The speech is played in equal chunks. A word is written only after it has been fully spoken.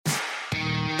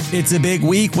It's a big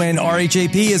week when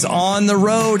RHAP is on the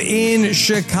road in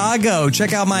Chicago.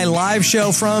 Check out my live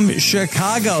show from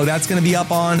Chicago. That's going to be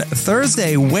up on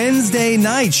Thursday. Wednesday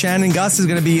night, Shannon Gus is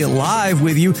going to be live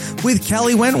with you with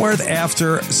Kelly Wentworth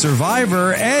after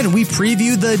Survivor. And we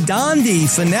preview the Dondi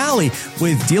finale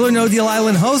with Deal or No Deal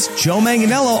Island host Joe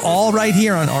Manganiello, all right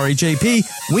here on RHAP.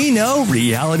 We know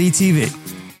reality TV.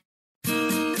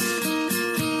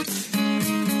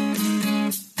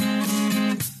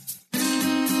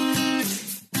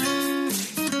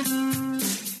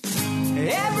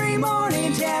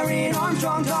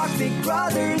 Armstrong talks Big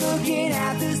Brother, looking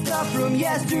at the stuff from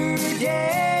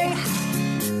yesterday.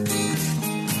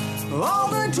 All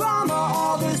the drama,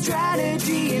 all the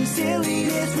strategy and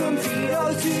silliness from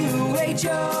Tito to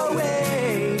HOH.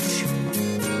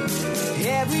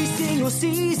 Every single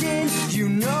season, you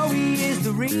know he is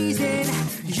the reason.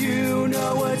 You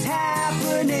know what's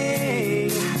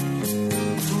happening.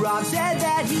 Rob said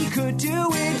that he could do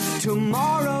it.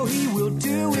 Tomorrow he will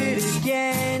do it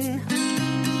again.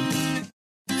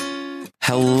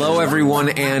 Hello, everyone,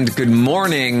 and good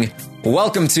morning.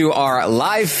 Welcome to our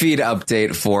live feed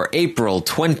update for April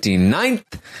 29th.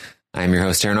 I'm your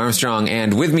host, Taryn Armstrong,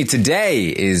 and with me today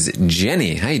is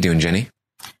Jenny. How you doing, Jenny?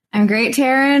 I'm great,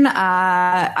 Taryn.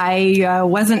 I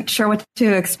wasn't sure what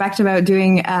to expect about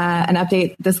doing an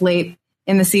update this late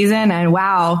in the season, and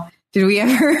wow, did we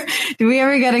ever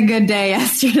get a good day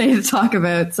yesterday to talk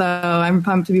about? So I'm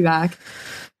pumped to be back.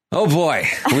 Oh boy,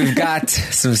 we've got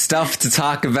some stuff to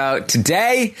talk about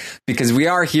today because we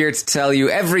are here to tell you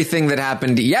everything that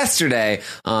happened yesterday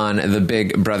on the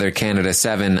Big Brother Canada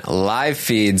 7 live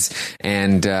feeds.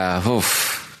 And, we got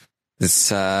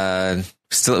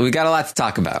a lot to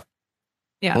talk about.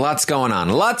 Yeah. Lots going on.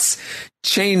 Lots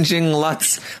changing.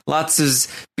 Lots is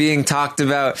being talked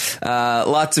about.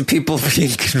 Lots of people being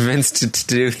convinced to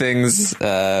do things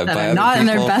that by are not other in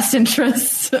their people. best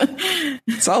interests.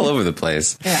 It's all over the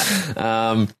place.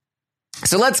 Yeah.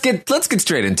 So let's get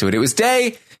straight into it. It was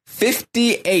day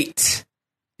 58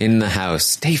 in the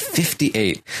house. Day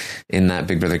 58 in that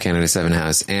Big Brother Canada 7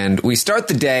 house. And we start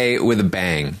the day with a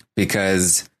bang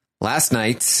because last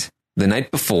night, the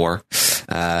night before,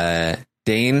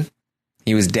 Dane,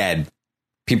 he was dead.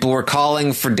 People were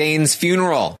calling for Dane's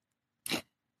funeral.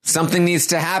 Something needs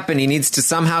to happen. He needs to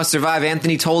somehow survive.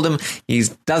 Anthony told him he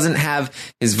doesn't have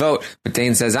his vote. But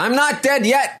Dane says, I'm not dead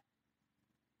yet.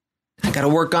 I got to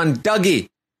work on Dougie.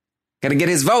 Got to get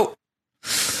his vote.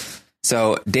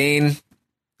 So Dane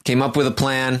came up with a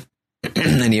plan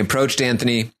and he approached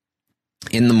Anthony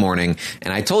in the morning.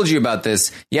 And I told you about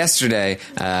this yesterday.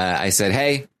 I said,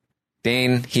 hey,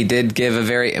 Dane, he did give a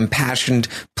very impassioned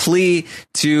plea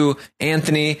to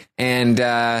Anthony. And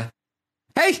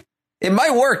hey, it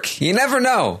might work. You never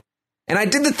know. And I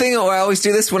did the thing, I always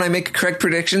do this when I make correct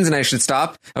predictions and I should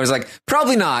stop. I was like,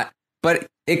 probably not, but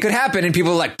it could happen. And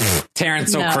people are like,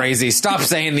 Taryn's so crazy. Stop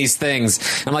saying these things.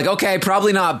 I'm like, okay,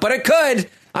 probably not, but it could.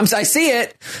 I see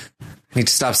it. I need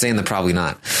to stop saying the probably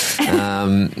not.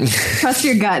 Trust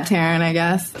your gut, Taryn, I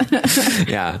guess.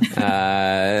 Yeah.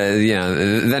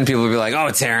 Then people will be like, oh,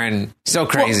 Taryn, so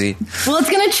crazy. Well, it's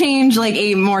going to change like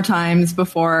 8 more times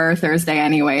before Thursday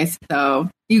anyway. So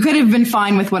you could have been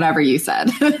fine with whatever you said.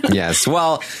 Yes.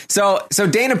 Well, so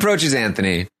Dane approaches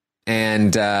Anthony.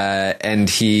 And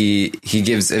he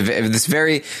gives this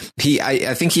very,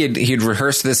 I think he had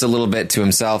rehearsed this a little bit to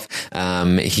himself.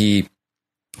 He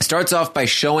starts off by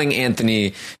showing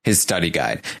Anthony his study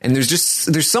guide. And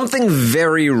there's something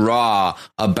very raw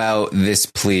about this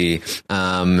plea.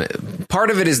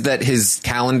 Part of it is that his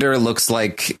calendar looks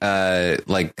like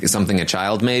something a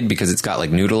child made because it's got like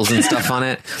noodles and stuff on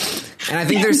it. And I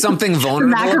think there's something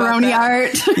vulnerable macaroni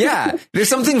about that. art. Yeah, there's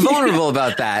something vulnerable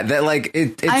about that like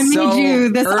it's I made so you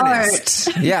this earnest.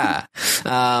 Art. Yeah. This is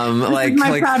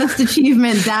my proudest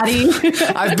achievement, Daddy.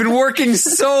 I've been working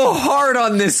so hard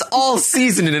on this all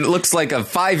season and it looks like a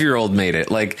 5-year-old made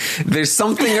it. Like there's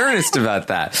something earnest about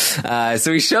that.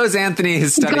 So he shows Anthony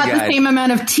his study guide. He's got the same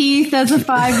amount of teeth as a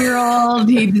 5-year-old.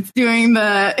 He's doing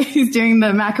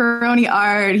the macaroni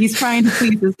art. He's trying to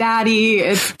please his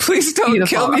daddy. Please don't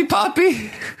beautiful. Kill me, Poppy.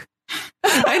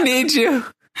 I need you.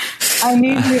 I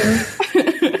need you.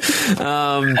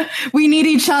 We need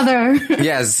each other.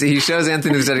 Yes, he shows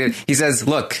Anthony the study guide. He says,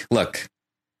 look,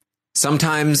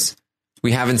 sometimes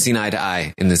we haven't seen eye to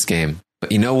eye in this game.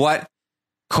 But you know what?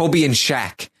 Kobe and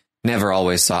Shaq never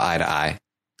always saw eye to eye.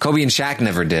 Kobe and Shaq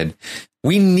never did.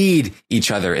 We need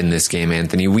each other in this game,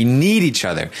 Anthony. We need each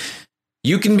other.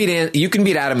 You can beat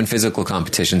Adam in physical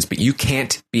competitions, but you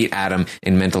can't beat Adam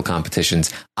in mental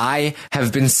competitions. I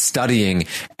have been studying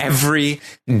every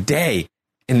day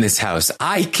in this house.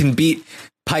 I can beat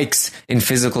Pikes in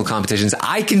physical competitions.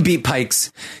 I can beat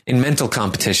Pikes in mental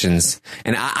competitions,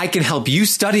 and I can help you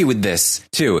study with this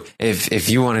too, if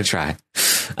you want to try.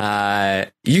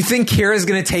 You think Kira's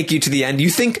going to take you to the end? You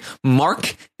think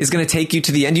Mark is going to take you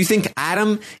to the end? You think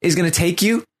Adam is going to take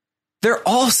you? They're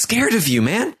all scared of you,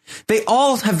 man. They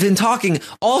all have been talking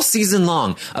all season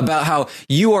long about how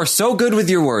you are so good with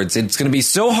your words. It's going to be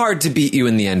so hard to beat you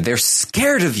in the end. They're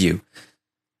scared of you.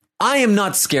 I am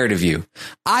not scared of you.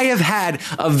 I have had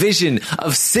a vision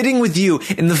of sitting with you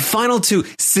in the final two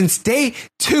since day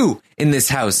 2 in this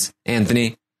house,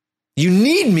 Anthony. You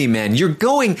need me, man. You're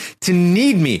going to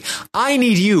need me. I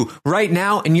need you right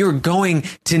now, and you're going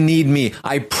to need me.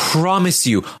 I promise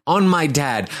you, on my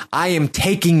dad, I am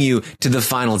taking you to the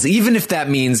finals, even if that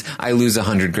means I lose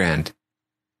 $100,000.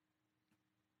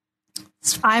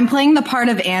 I'm playing the part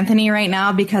of Anthony right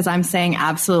now because I'm saying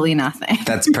absolutely nothing.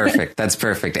 That's perfect. That's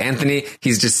perfect. Anthony,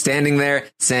 he's just standing there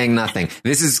saying nothing.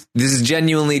 This is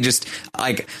genuinely just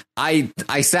like, I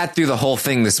sat through the whole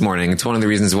thing this morning. It's one of the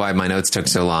reasons why my notes took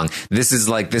so long. This is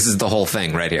the whole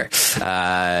thing right here.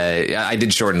 I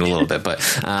did shorten it a little bit, but,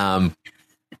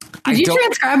 did you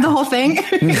transcribe the whole thing?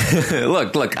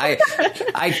 Look,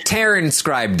 I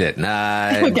Terran-scribed it.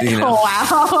 Okay. You know.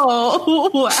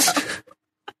 Wow.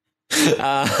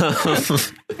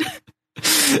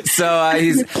 So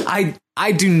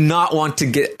I do not want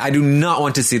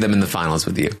to see them in the finals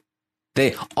with you.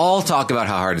 They all talk about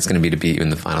how hard it's going to be to beat you in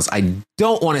the finals. I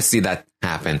don't want to see that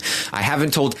happen. I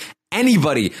haven't told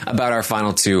anybody about our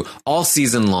final two all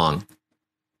season long.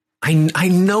 I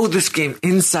know this game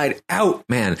inside out,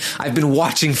 man. I've been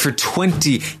watching for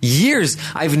 20 years.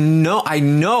 I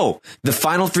know the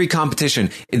final 3 competition,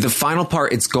 the final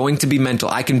part, it's going to be mental.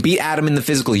 I can beat Adam in the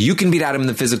physical. You can beat Adam in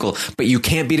the physical, but you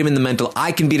can't beat him in the mental.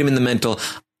 I can beat him in the mental.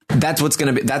 That's what's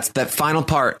going to be. That's that final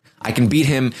part. I can beat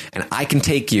him and I can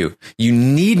take you. You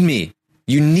need me.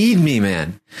 You need me,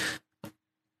 man.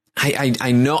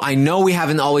 I know we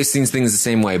haven't always seen things the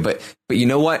same way, but you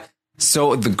know what?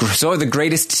 So the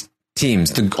greatest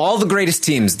teams, all the greatest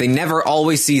teams, they never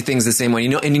always see things the same way.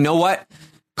 And you know what?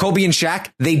 Kobe and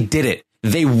Shaq, they did it.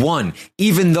 They won,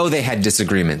 even though they had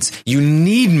disagreements. You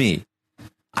need me.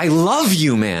 I love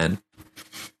you, man.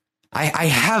 I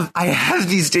have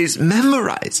these days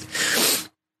memorized.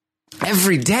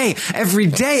 Every day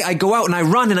I go out and I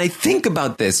run and I think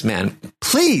about this, man.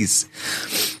 Please.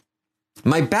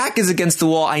 My back is against the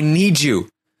wall. I need you.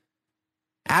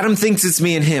 Adam thinks it's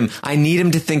me and him. I need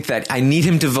him to think that. I need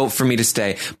him to vote for me to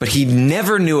stay. But he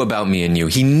never knew about me and you.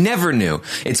 He never knew.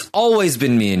 It's always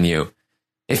been me and you.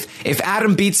 If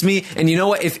Adam beats me, and you know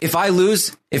what? If I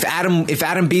lose, if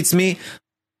Adam beats me,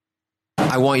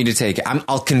 I want you to take it.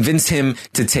 I'll convince him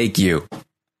to take you.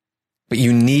 But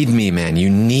you need me, man. You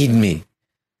need me.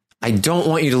 I don't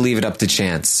want you to leave it up to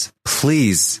chance.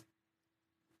 Please.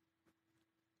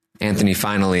 Anthony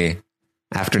finally,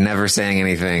 after never saying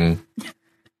anything,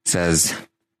 says,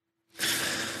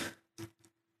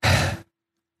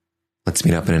 let's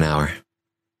meet up in an hour.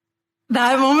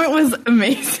 That moment was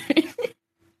amazing.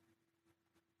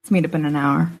 Let's meet up in an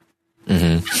hour.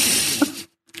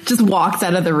 Mm-hmm. Just walks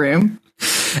out of the room.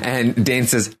 And Dane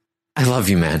says, I love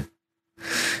you, man.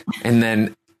 And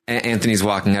then Anthony's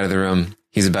walking out of the room.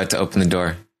 He's about to open the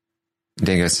door.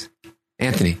 Dane goes,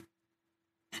 Anthony,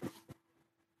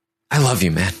 I love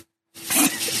you, man.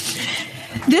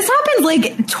 This happens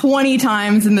like 20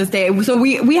 times in this day. So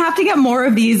we have to get more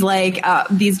of these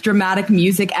these dramatic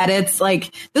music edits.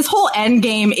 Like this whole end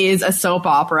game is a soap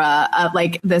opera of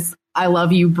like this I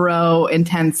love you, bro,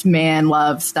 intense man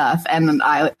love stuff. And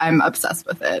I'm obsessed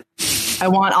with it. I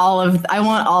want all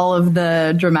of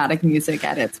the dramatic music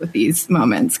edits with these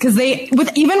moments. Cause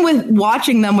even with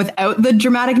watching them without the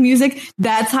dramatic music,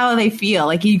 that's how they feel.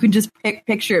 Like you can just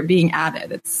picture it being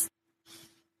added. It's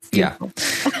yeah.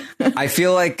 I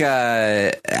feel like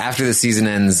after the season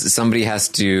ends, somebody has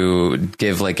to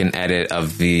give like an edit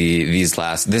of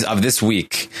this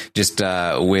week, just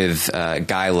with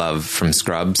Guy Love from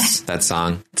Scrubs. That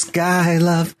song, it's Guy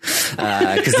Love,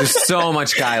 because there's so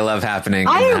much Guy Love happening.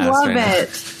 I love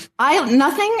it.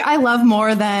 Nothing I love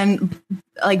more than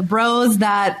like bros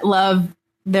that love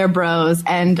their bros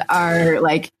and are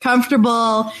like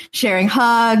comfortable sharing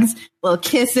hugs, little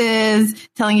kisses,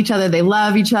 telling each other they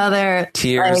love each other,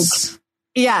 tears.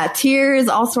 Tears,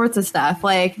 all sorts of stuff.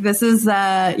 Like this is,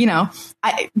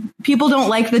 people don't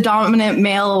like the dominant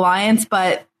male alliance,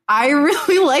 but I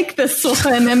really like this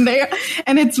one, and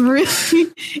it's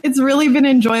really been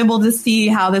enjoyable to see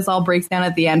how this all breaks down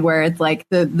at the end, where it's like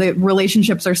the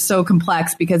relationships are so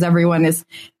complex because everyone is,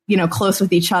 close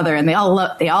with each other and they all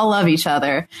love each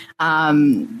other.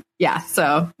 yeah,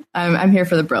 so I'm here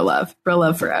for the bro love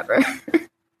forever.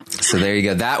 So there you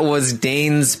go. That was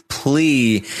Dane's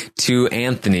plea to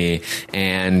Anthony,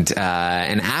 and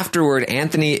afterward,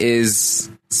 Anthony is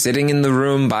sitting in the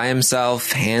room by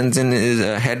himself, head in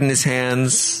his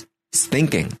hands. He's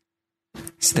thinking.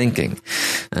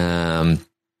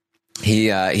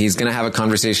 He's going to have a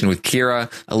conversation with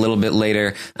Kira a little bit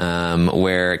later,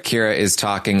 where Kira is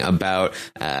talking about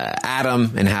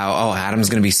Adam and how, Adam's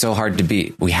going to be so hard to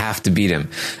beat. We have to beat him.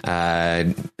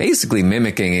 Basically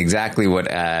mimicking exactly what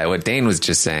Dane was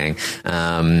just saying.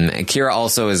 Kira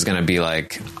also is going to be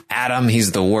like, Adam,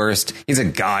 he's the worst. He's a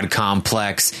god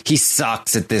complex. He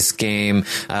sucks at this game.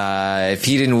 If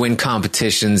he didn't win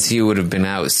competitions, he would have been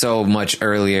out so much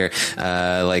earlier.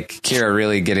 Like Kira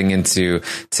really getting into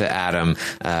Adam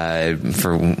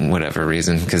for whatever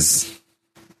reason, because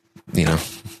I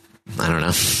don't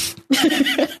know.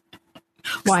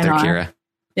 Why not? Kira.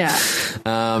 Yeah.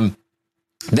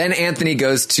 Then Anthony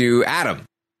goes to Adam,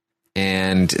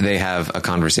 and they have a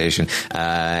conversation.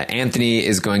 Anthony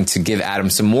is going to give Adam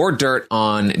some more dirt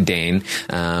on Dane,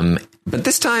 but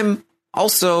this time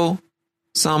also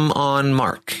some on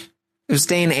Mark. It was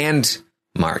Dane and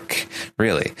Mark,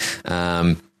 really.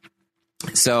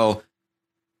 So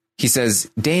he says,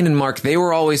 Dane and Mark, they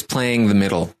were always playing the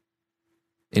middle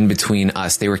in between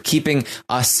us. They were keeping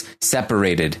us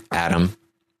separated, Adam.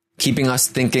 Keeping us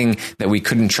thinking that we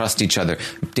couldn't trust each other.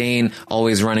 Dane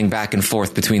always running back and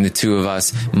forth between the two of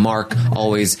us. Mark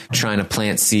always trying to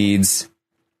plant seeds.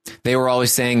 They were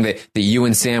always saying that you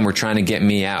and Sam were trying to get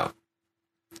me out.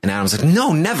 And Adam's like,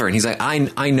 no, never. And he's like, I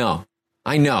know.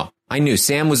 I knew.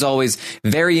 Sam was always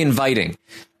very inviting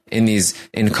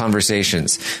in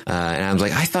conversations. And I was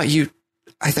like, I thought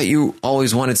you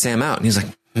always wanted Sam out. And he's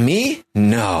like, me?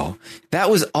 No, that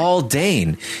was all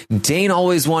Dane. Dane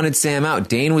always wanted Sam out.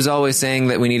 Dane was always saying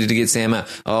that we needed to get Sam out.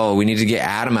 Oh, we need to get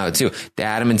Adam out too.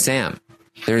 Adam and Sam,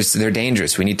 they're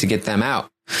dangerous. We need to get them out.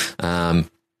 And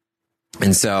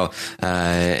so,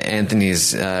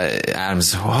 Adam's,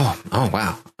 oh,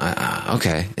 wow.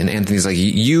 Okay. And Anthony's like,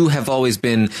 you have always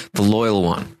been the loyal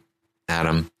one,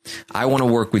 Adam. I want to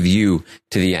work with you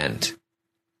to the end.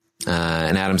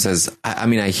 And Adam says,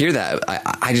 I hear that.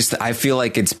 I feel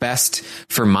like it's best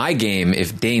for my game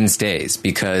if Dane stays,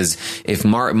 because if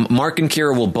Mark and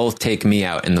Kira will both take me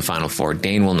out in the final four,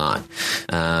 Dane will not.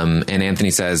 And Anthony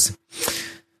says,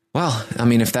 well,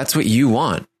 if that's what you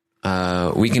want,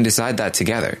 we can decide that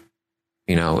together.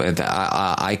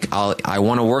 I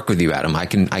want to work with you, Adam. I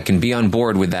can be on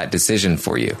board with that decision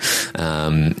for you.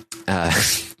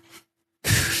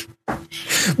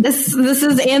 This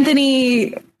is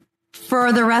Anthony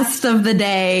for the rest of the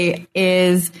day.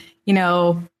 Is,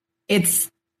 it's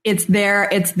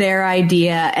their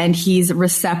idea, and he's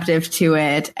receptive to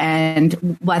it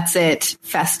and lets it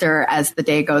fester as the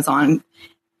day goes on.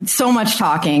 So much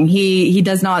talking. He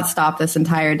does not stop this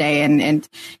entire day. And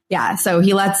yeah, so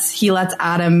he lets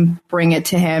Adam bring it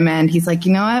to him, and he's like,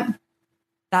 you know what?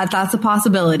 That's a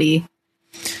possibility.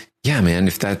 Yeah, man.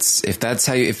 If that's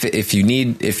how if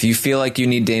you feel like you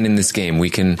need Dane in this game, we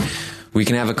can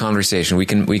have a conversation. We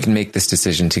can make this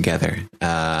decision together.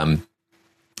 And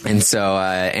so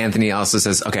Anthony also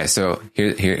says, okay, so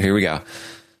here we go.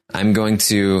 I'm going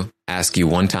to ask you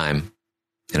one time,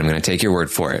 and I'm going to take your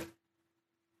word for it.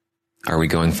 Are we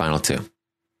going final two?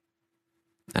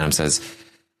 Adam says,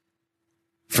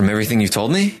 from everything you've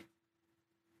told me?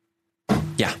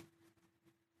 Yeah.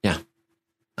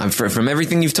 From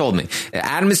everything you've told me.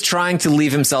 Adam is trying to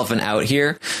leave himself an out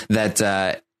here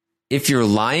that if you're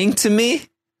lying to me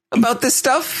about this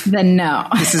stuff, then no.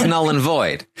 This is null and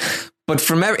void. But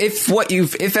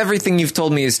if everything you've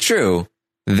told me is true,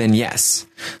 then yes.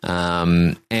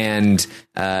 And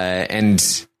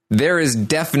there is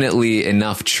definitely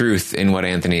enough truth in what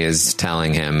Anthony is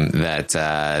telling him that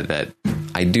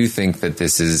I do think that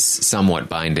this is somewhat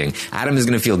binding. Adam is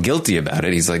going to feel guilty about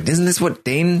it. He's like, isn't this what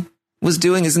Dane was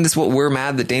doing? Isn't this what we're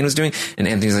mad that Dane was doing? And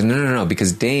Anthony's like, no,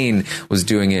 because Dane was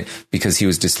doing it because he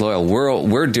was disloyal.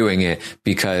 We're doing it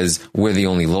because we're the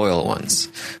only loyal ones.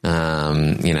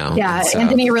 Yeah, so.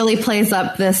 Anthony really plays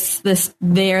up this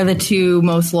they're the two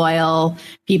most loyal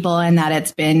people, and that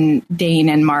it's been Dane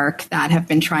and Mark that have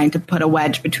been trying to put a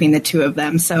wedge between the two of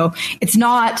them. So it's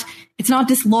not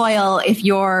disloyal if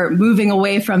you're moving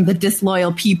away from the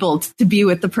disloyal people to be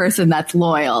with the person that's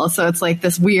loyal. So it's like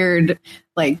this weird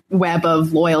web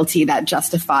of loyalty that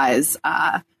justifies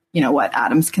what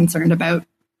Adam's concerned about.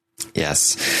 Yes.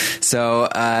 So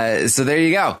there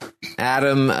you go.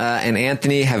 Adam and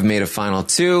Anthony have made a final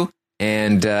two,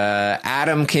 and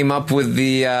Adam came up with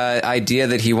the idea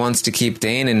that he wants to keep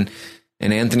Dane, and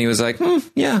Anthony was like,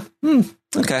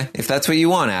 Okay, if that's what you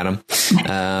want, Adam.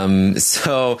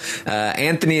 So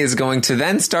Anthony is going to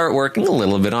then start working a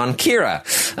little bit on Kira.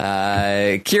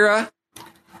 Kira,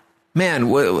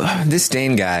 man, this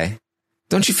Dane guy,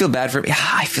 don't you feel bad for him? Yeah,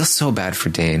 I feel so bad for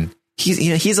Dane.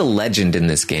 He's a legend in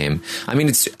this game. I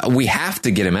mean, we have to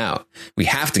get him out.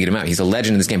 He's a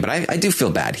legend in this game, but I do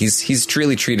feel bad. He's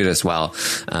truly treated us well.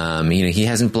 He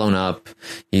hasn't blown up.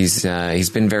 He's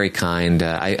been very kind.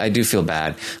 I do feel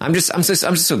bad. I'm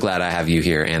just so glad I have you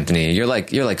here, Anthony. You're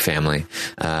like family.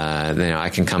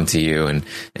 I can come to you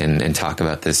and talk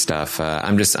about this stuff.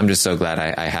 I'm just so glad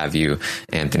I have you,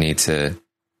 Anthony, to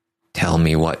tell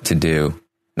me what to do.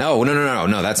 No,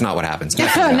 that's not what happens. No,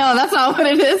 that's not what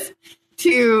it is.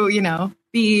 To,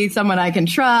 be someone I can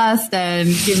trust and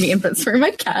give me inputs for my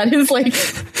cat is like...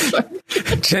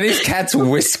 Jenny's cat's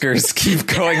whiskers keep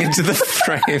going into the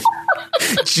frame.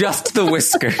 Just the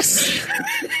whiskers.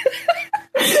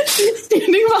 She's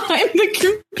standing behind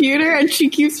the computer and she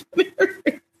keeps...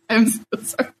 I'm so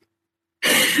sorry.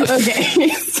 Okay,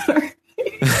 sorry.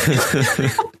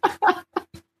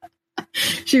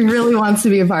 She really wants to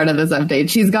be a part of this update.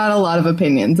 She's got a lot of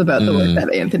opinions about the work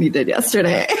that Anthony did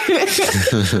yesterday.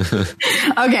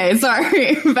 Okay,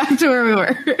 sorry. Back to where we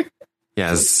were.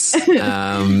 Yes.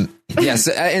 Yes.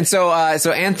 And so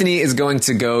Anthony is going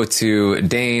to go to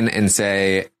Dane and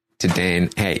say to Dane,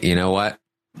 hey, you know what?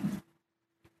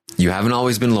 You haven't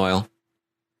always been loyal.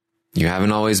 You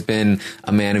haven't always been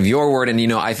a man of your word.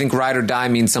 And, I think ride or die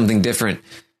means something different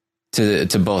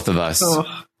to both of us. Oh.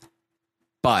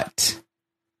 But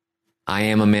I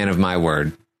am a man of my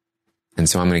word. And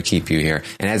so I'm going to keep you here.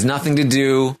 And it has nothing to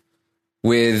do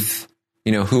with,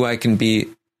 who I can be,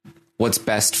 what's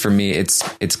best for me. It's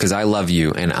because I love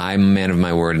you and I'm a man of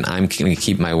my word and I'm going to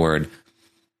keep my word.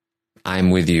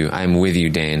 I'm with you. I'm with you,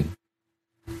 Dane.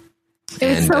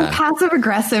 It was so passive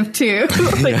aggressive too.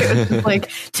 It was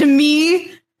like, to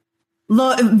me,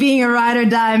 being a ride or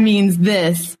die means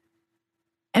this.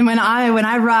 And when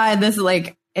I ride this,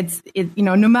 like, it's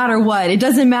no matter what, it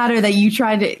doesn't matter that you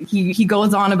tried to, he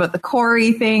goes on about the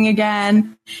Corey thing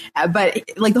again. But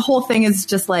like the whole thing is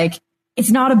just like,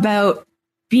 it's not about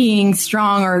being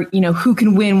strong or, who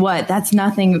can win what. That's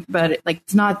nothing, but like,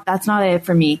 that's not it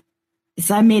for me. It's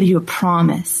I made you a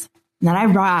promise and that I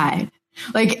ride.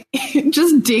 Like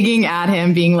just digging at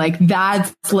him, being like,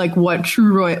 that's like what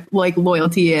true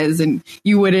loyalty is. And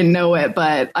you wouldn't know it,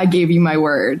 but I gave you my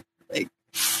word.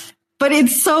 But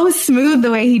it's so smooth the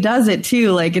way he does it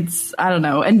too. Like I don't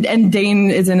know. And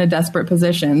Dane is in a desperate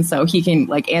position. So he can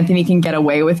Anthony can get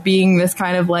away with being this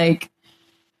kind of I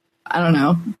don't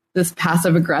know, this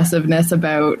passive aggressiveness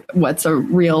about what's a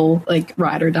real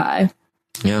ride or die.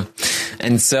 Yeah.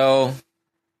 And so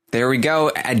there we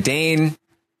go. Dane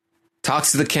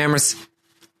talks to the cameras.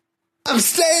 I'm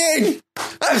staying.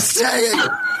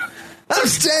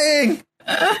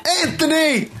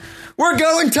 Anthony. We're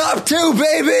going top 2,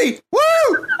 baby! Woo!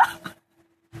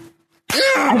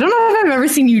 I don't know if I've ever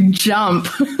seen you jump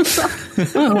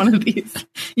on one of these.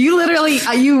 You literally,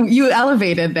 you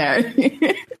elevated there.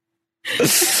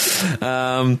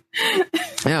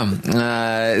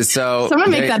 Yeah. So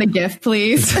someone make that a GIF,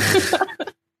 please.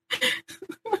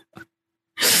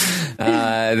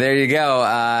 There you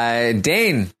go.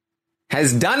 Dane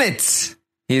has done it.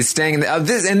 He's staying in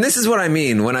this is what I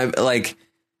mean when I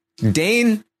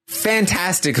Dane.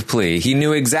 Fantastic plea. He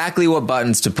knew exactly what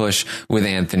buttons to push with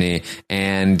Anthony,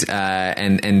 and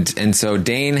so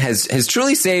Dane has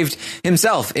truly saved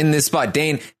himself in this spot.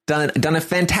 Dane done a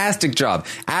fantastic job.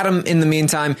 Adam, in the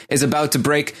meantime, is about to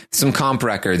break some comp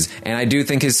records, and I do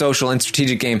think his social and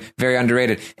strategic game very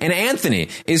underrated. And Anthony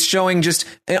is showing just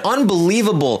an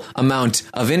unbelievable amount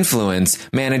of influence,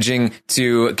 managing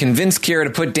to convince Kira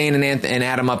to put Dane and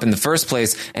Adam up in the first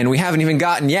place. And we haven't even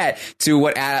gotten yet to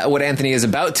what Anthony is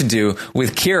about to do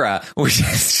with Kira, which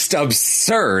is just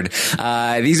absurd.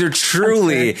 These are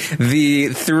truly the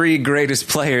 3 greatest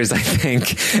players, I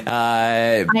think.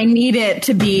 I need it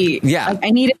to be. Yeah,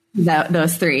 I need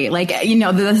those 3.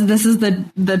 This is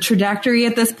the trajectory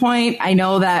at this point. I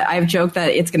know that I've joked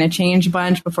that it's going to change a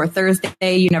bunch before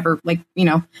Thursday. You never like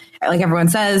everyone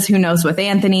says, who knows with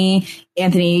Anthony?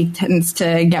 Anthony tends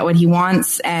to get what he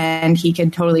wants, and he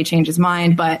could totally change his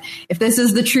mind. But if this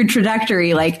is the true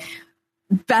trajectory,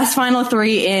 best final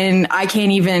 3 in, I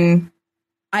can't even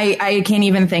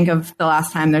think of the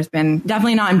last time there's been,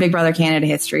 definitely not in Big Brother Canada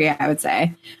history, I would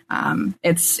say.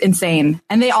 It's insane.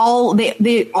 And they all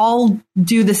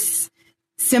do this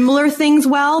similar things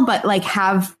well, but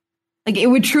it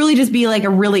would truly just be a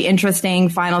really interesting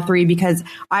final 3, because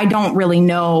I don't really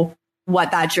know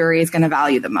what that jury is going to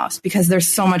value the most, because there's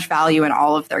so much value in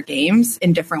all of their games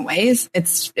in different ways.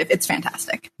 It's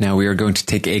fantastic. Now we are going to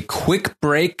take a quick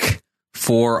break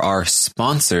for our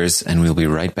sponsors, and we'll be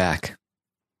right back.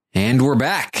 And we're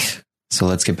back. So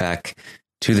let's get back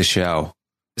to the show.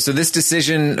 So this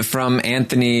decision from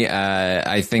Anthony,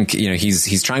 I think,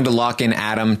 he's trying to lock in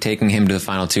Adam, taking him to the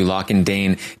final two, lock in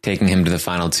Dane, taking him to the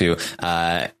final two.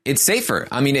 It's safer.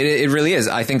 I mean, it really is.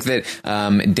 I think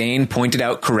that Dane pointed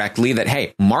out correctly that,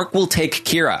 hey, Mark will take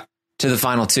Kira to the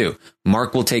final two.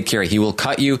 Mark will take Kira. He will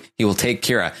cut you. He will take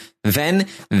Kira. Then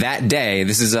that day,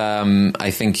 this is, I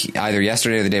think, either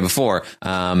yesterday or the day before,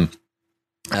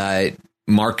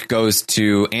 Mark goes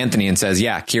to Anthony and says,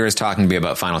 yeah, Kira's talking to me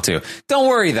about final two. Don't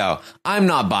worry, though. I'm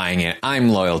not buying it. I'm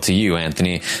loyal to you,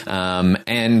 Anthony.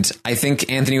 And I think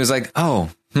Anthony was like,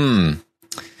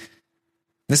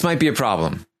 this might be a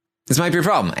problem.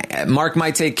 Mark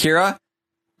might take Kira.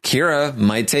 Kira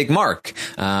might take Mark.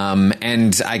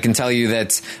 And I can tell you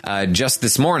that just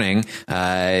this morning,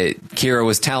 Kira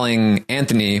was telling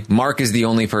Anthony, Mark is the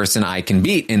only person I can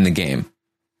beat in the game.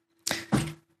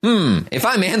 If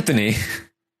I'm Anthony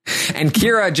and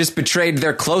Kira just betrayed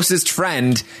their closest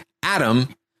friend, Adam,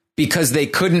 because they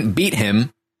couldn't beat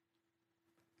him,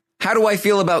 how do I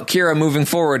feel about Kira moving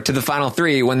forward to the final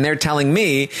three when they're telling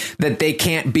me that they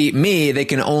can't beat me, they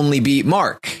can only beat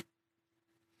Mark?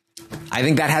 I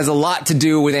think that has a lot to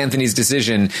do with Anthony's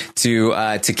decision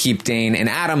to keep Dane and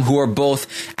Adam,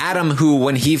 who,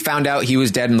 when he found out he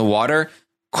was dead in the water,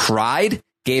 cried,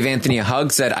 gave Anthony a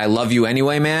hug, said, I love you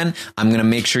anyway, man. I'm going to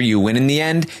make sure you win in the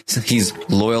end. So he's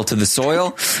loyal to the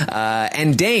soil.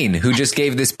 And Dane, who just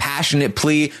gave this passionate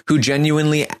plea, who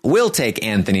genuinely will take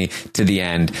Anthony to the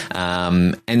end.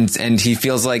 And he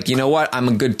feels like, you know what? I'm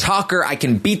a good talker. I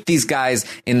can beat these guys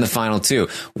in the final two.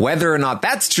 Whether or not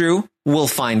that's true, we'll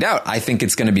find out. I think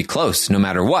it's going to be close no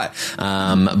matter what.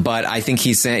 But I think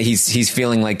he's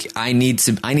feeling like I need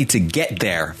to get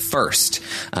there first.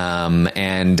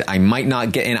 And I might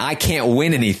not get, and I can't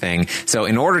win anything. So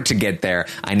in order to get there,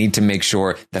 I need to make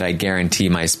sure that I guarantee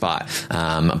my spot,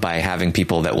 by having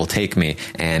people that will take me.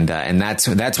 And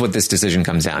that's what this decision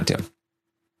comes down to.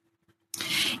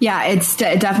 Yeah, it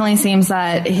definitely seems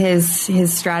that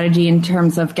his strategy in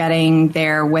terms of getting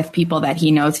there with people that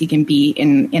he knows he can beat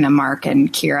in a Mark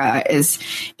and Kira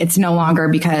it's no longer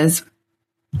because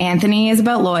Anthony is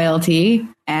about loyalty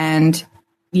and,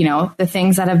 the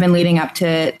things that have been leading up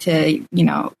to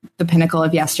the pinnacle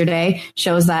of yesterday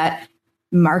shows that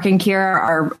Mark and Kira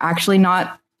are actually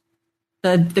not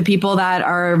the people that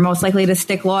are most likely to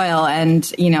stick loyal. And,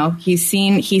 he's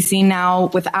seen now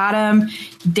with Adam,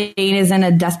 Dane is in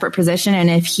a desperate position. And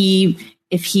if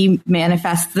he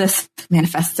manifests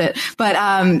it, but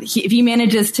if he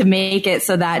manages to make it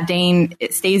so that Dane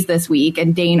stays this week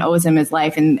and Dane owes him his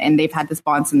life and they've had this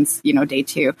bond since, day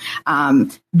two,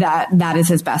 that is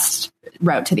his best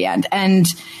route to the end. And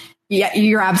yeah,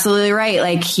 you're absolutely right.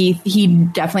 Like he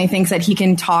definitely thinks that he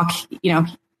can talk,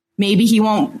 maybe he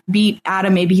won't beat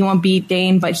Adam, maybe he won't beat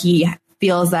Dane, but he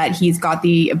feels that he's got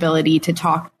the ability to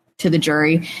talk to the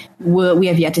jury. We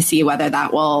have yet to see whether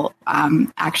that will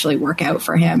actually work out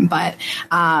for him. But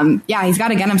he's got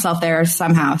to get himself there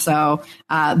somehow. So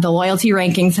the loyalty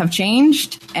rankings have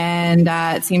changed, and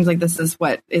it seems like this is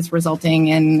what is resulting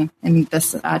in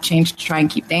this change to try and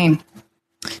keep Dane.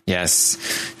 Yes.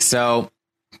 So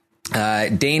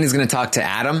Dane is going to talk to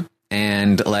Adam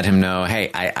and let him know, hey,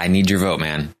 I need your vote,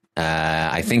 man.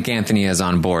 I think Anthony is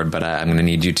on board, but I'm going to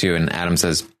need you too. And Adam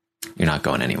says, you're not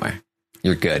going anywhere.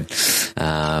 You're good.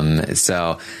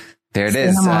 So there it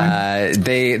is.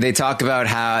 They talk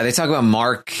about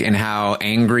Mark and how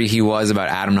angry he was about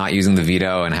Adam not using the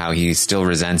veto and how he still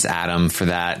resents Adam for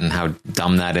that and how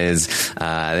dumb that is.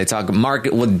 Mark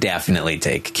will definitely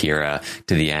take Kira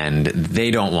to the end.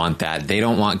 They don't want that. They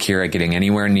don't want Kira getting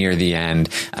anywhere near the end.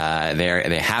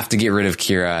 They have to get rid of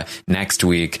Kira next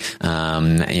week.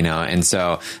 And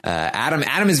so,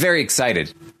 Adam is very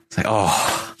excited. It's like,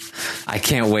 oh, I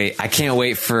can't wait. I can't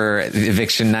wait for the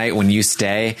eviction night when you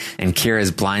stay and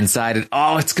Kira's blindsided.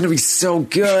 Oh, it's going to be so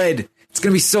good. It's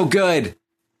going to be so good.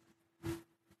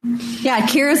 Yeah,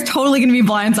 Kira's totally going to be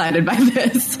blindsided by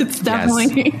this. It's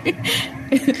definitely,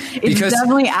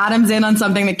 definitely Adam's in on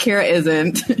something that Kira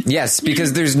isn't. Yes,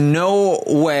 because there's no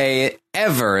way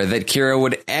ever that Kira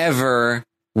would ever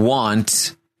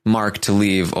want Mark to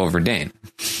leave over Dane.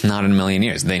 Not in a million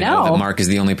years. They know No. that Mark is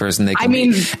the only person they can I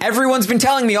mean- be. Everyone's been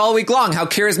telling me all week long how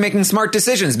Kira's making smart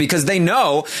decisions because they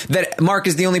know that Mark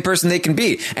is the only person they can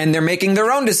be. And they're making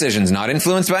their own decisions, not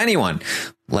influenced by anyone.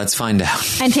 Let's find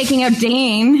out. And taking out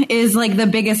Dane is like the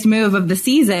biggest move of the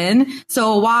season.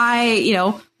 So why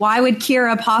would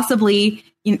Kira possibly,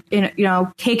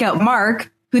 take out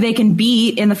Mark, who they can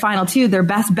beat in the final two, their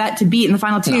best bet to beat in the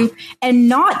final two, and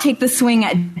not take the swing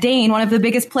at Dane, one of the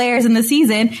biggest players in the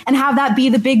season, and have that be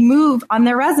the big move on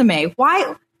their resume?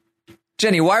 Why?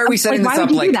 Jenny, why are we setting Like, this why up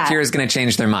would you like do that? Kira's going to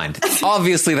change their mind?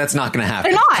 Obviously, that's not going to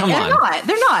happen. They're not. Come on.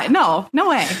 They're not. No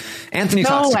way. Anthony No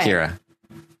talks way. to Kira.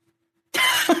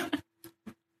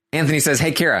 Anthony says,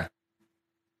 "Hey, Kira,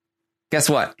 guess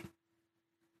what?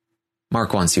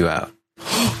 Mark wants you out."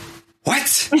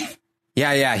 What?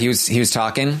 Yeah. He was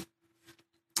talking.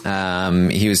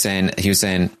 He was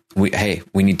saying,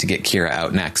 we need to get Kira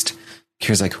out next.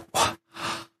 Kira's like, what?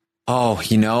 Oh,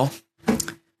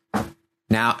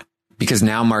 now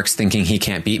Mark's thinking he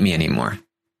can't beat me anymore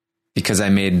because I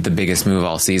made the biggest move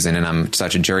all season and I'm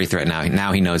such a jury threat now.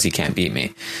 Now he knows he can't beat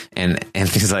me. And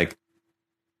Anthony's like,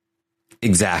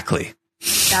 exactly.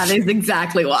 That is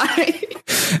exactly why.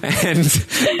 And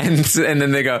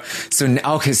then they go, so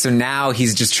now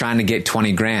he's just trying to get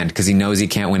 20 grand because he knows he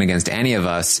can't win against any of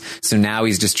us. So now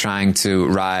he's just trying to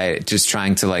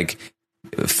like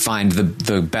find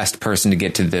the best person to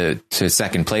get to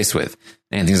second place with.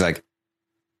 And Anthony's like,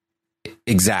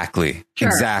 exactly. Sure.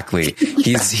 Exactly.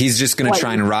 He's just going to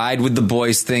try and ride with the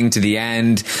boys thing to the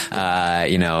end.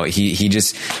 He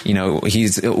just,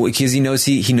 because he knows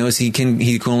he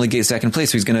can only get second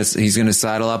place. So he's going to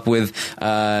saddle up with,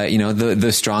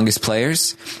 the strongest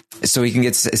players so he can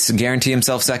guarantee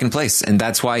himself second place. And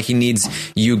that's why he needs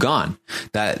you gone.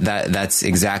 That's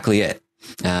exactly it.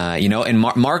 And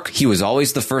Mark, he was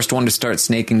always the first one to start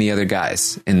snaking the other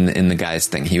guys in the guys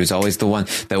thing. He was always the one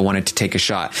that wanted to take a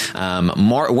shot.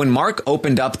 When Mark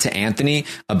opened up to Anthony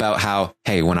about how,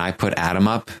 hey, when I put Adam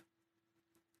up,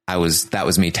 that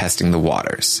was me testing the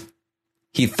waters.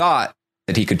 He thought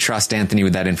that he could trust Anthony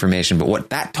with that information. But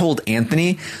what that told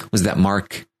Anthony was that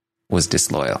Mark was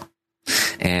disloyal,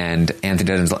 and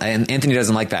Anthony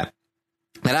doesn't like that.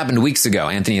 That happened weeks ago.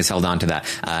 Anthony has held on to that.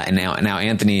 And now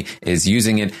Anthony is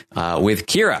using it, with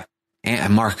Kira.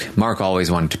 And Mark always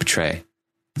wanted to betray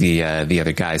the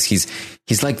other guys.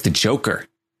 He's like the Joker.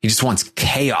 He just wants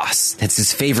chaos. That's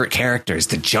his favorite character, is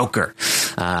the Joker.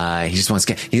 He just wants,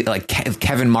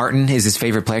 Kevin Martin is his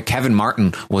favorite player. Kevin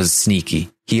Martin was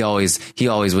sneaky. He always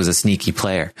was a sneaky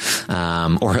player.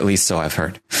 Or at least so I've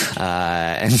heard.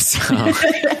 And so,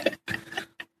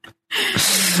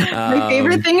 My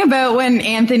favorite thing about when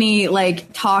Anthony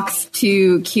talks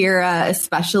to Kira,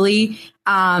 especially,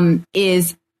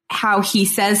 is how he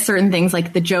says certain things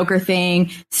like the Joker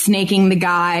thing, snaking the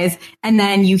guys, and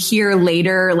then you hear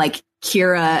later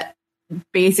Kira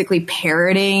basically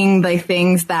parroting the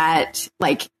things that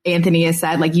Anthony has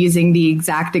said, using the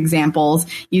exact examples,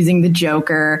 using the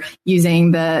Joker,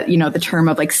 using the term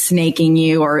of snaking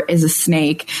you or is a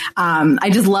snake. I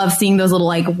just love seeing those little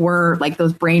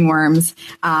those brain worms,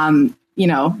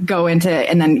 go into,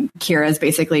 and then Kira's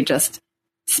basically just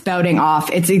spouting off.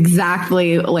 It's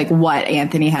exactly what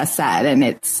Anthony has said, and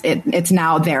it's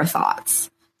now their thoughts.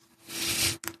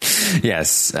 Yes.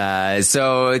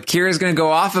 So Kira's going to go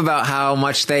off about how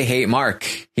much they hate Mark.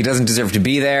 He doesn't deserve to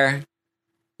be there.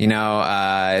 They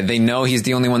know he's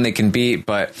the only one they can beat,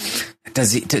 but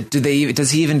does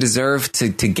he even deserve to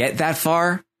get that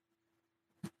far?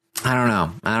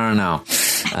 I don't know.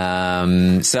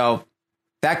 So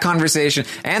that conversation,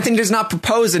 Anthony does not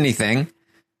propose anything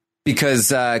because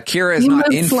Kira is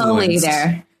not influenced. Slowly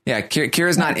there. Yeah,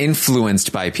 Kira's not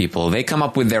influenced by people. They come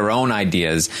up with their own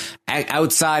ideas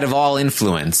outside of all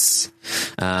influence.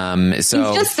 So he's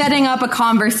just setting up a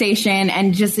conversation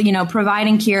and just,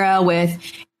 providing Kira with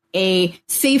a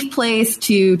safe place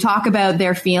to talk about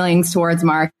their feelings towards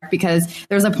Mark, because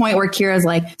there's a point where Kira's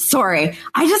like, sorry,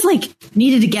 I just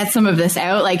needed to get some of this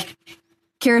out.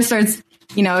 Kira starts,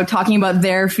 talking about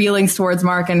their feelings towards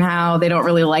Mark and how they don't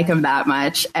really like him that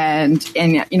much. And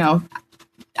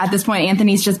at this point,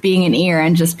 Anthony's just being an ear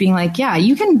and just being like, yeah,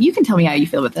 you can tell me how you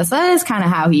feel about this. That is kind of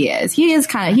how he is. He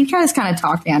tries to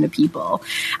talk down to people.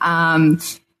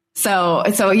 So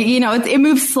it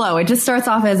moves slow. It just starts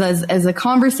off as a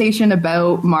conversation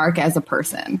about Mark as a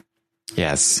person.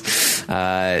 Yes.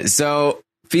 So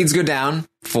feeds go down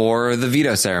for the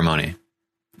veto ceremony.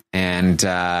 And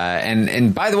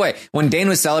by the way, when Dane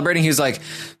was celebrating, he was like,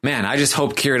 man, I just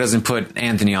hope Kira doesn't put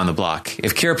Anthony on the block.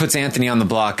 If Kira puts Anthony on the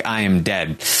block, I am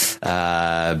dead.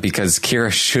 Because Kira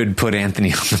should put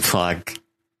Anthony on the block.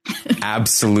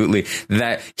 Absolutely.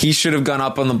 That he should have gone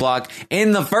up on the block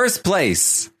in the first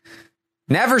place.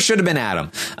 Never should have been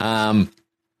Adam.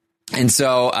 And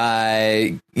so,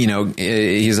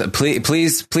 he's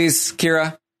please,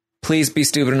 Kira, please be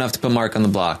stupid enough to put Mark on the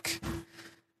block.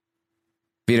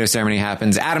 Veto ceremony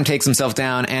happens. Adam takes himself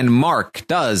down, and Mark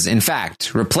does, in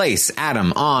fact, replace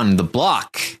Adam on the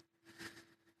block.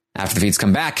 After the feeds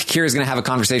come back, Kira's going to have a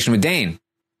conversation with Dane.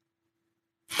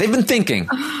 They've been thinking.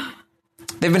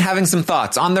 They've been having some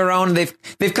thoughts on their own.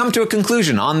 They've come to a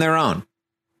conclusion on their own.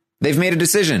 They've made a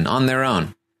decision on their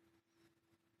own.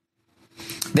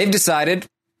 They've decided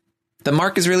that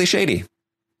Mark is really shady.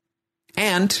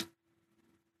 And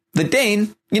that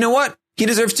Dane, you know what? He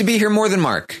deserves to be here more than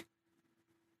Mark.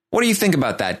 What do you think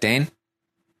about that, Dane?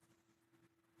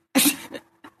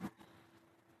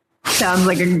 Sounds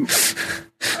like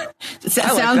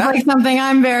something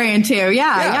I'm very into.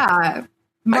 Yeah.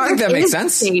 I think that makes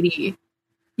sense. Shady.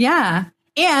 Yeah.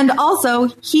 And also,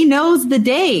 he knows the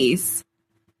days.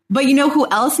 But you know who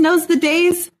else knows the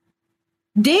days?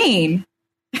 Dane.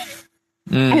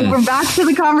 And we're back to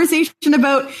the conversation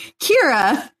about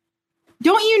Kira.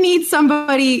 Don't you need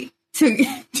somebody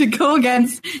to go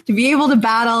against, to be able to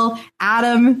battle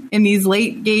Adam in these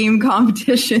late game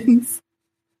competitions?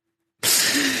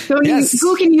 Yes.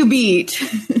 Who can you beat?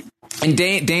 And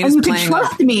Dane is playing.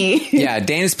 Trust me. Yeah,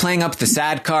 Dane is playing up the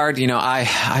sad card. You know,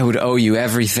 I would owe you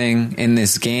everything in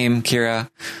this game, Kira.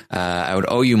 I would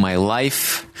owe you my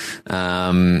life.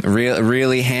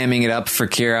 Really hamming it up for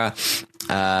Kira.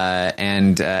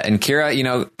 And Kira, you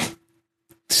know,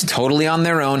 totally on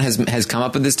their own has come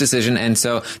up with this decision, and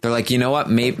so they're like, you know what?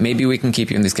 Maybe we can keep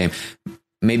you in this game.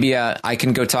 Maybe I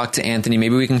can go talk to Anthony.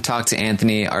 Maybe we can talk to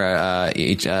Anthony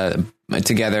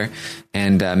together,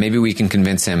 and maybe we can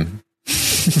convince him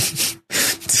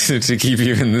to keep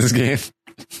you in this game.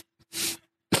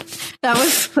 That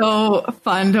was so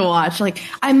fun to watch. Like,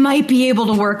 I might be able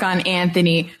to work on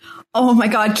Anthony. Oh my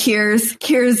God, Kiers,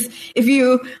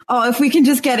 if we can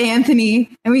just get Anthony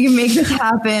and we can make this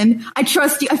happen. I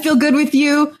trust you. I feel good with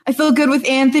you. I feel good with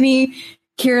Anthony.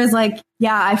 Kira's like,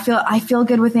 yeah, I feel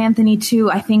good with Anthony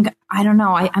too. I don't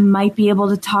know. I might be able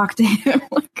to talk to him.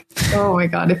 Like, oh my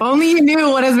God, if only you knew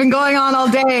what has been going on all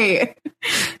day.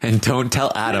 And don't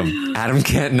tell Adam. Adam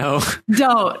can't know.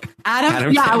 Don't.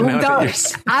 Adam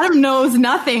knows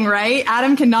nothing, right?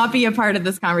 Adam cannot be a part of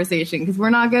this conversation because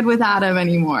we're not good with Adam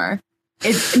anymore.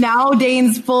 It's now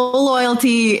Dane's full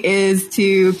loyalty is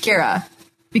to Kira,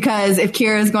 because if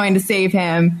Kira is going to save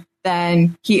him,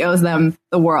 then he owes them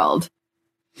the world.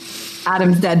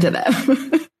 Adam's dead to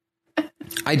them.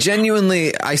 I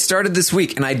started this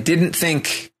week and I didn't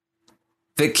think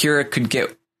that Kira could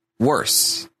get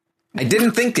worse. I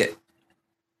didn't think it.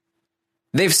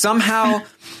 I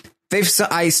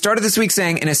started this week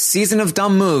saying, in a season of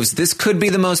dumb moves, this could be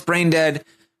the most brain dead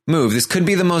move. This could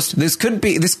be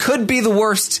the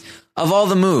worst of all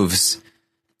the moves.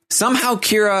 Somehow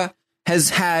Kira has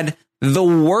had the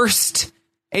worst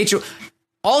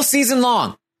all season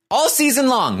long. All season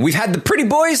long. We've had the pretty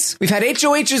boys. We've had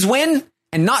HOHs win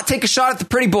and not take a shot at the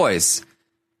pretty boys.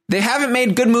 They haven't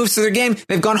made good moves to their game.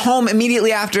 They've gone home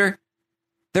immediately after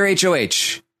their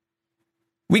HOH.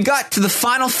 We got to the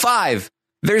final 5.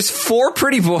 There's 4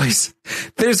 pretty boys.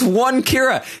 There's 1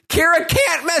 Kira. Kira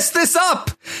can't mess this up.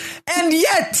 And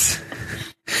yet,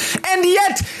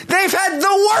 they've had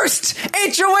the worst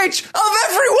HOH of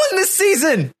everyone this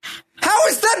season. How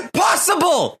is that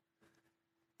possible?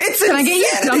 It's Can insanity.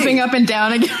 I get you jumping up and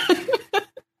down again?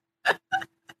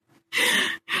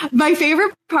 My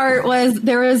favorite part was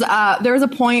there was a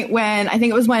point when I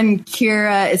think it was when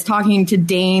Kira is talking to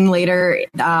Dane later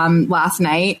last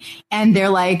night, and they're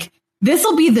like, "This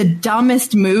will be the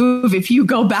dumbest move if you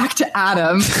go back to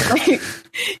Adam." Like,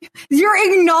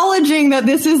 you're acknowledging that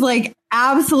this is like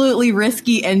absolutely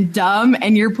risky and dumb,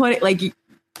 and you're putting like,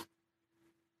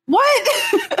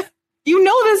 what? You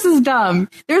know this is dumb.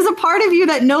 There's a part of you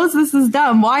that knows this is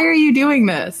dumb. Why are you doing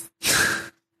this?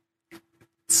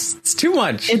 It's too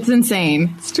much. It's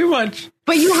insane. It's too much.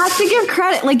 But you have to give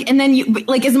credit. Like, and then you,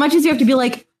 like, as much as you have to be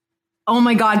like, oh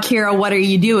my God, Kira, what are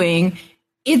you doing?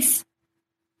 It's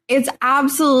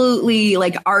absolutely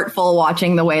like artful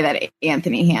watching the way that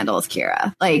Anthony handles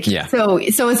Kira. Like, yeah. So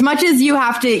as much as you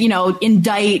have to,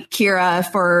 indict Kira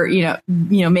for,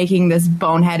 making this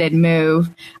boneheaded move,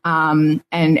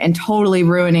 and totally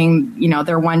ruining,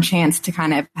 their one chance to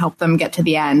kind of help them get to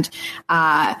the end,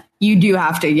 you do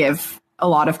have to give a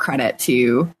lot of credit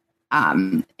to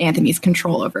Anthony's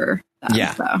control over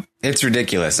Yeah, it's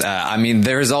ridiculous. I mean,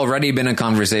 there's already been a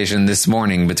conversation this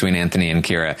morning between Anthony and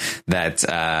Kira that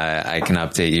I can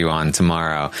update you on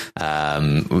tomorrow.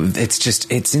 It's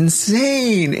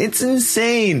insane. It's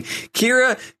insane.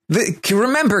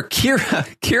 Remember,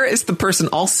 Kira is the person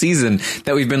all season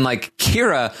that we've been like,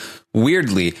 Kira,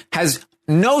 weirdly, has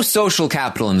no social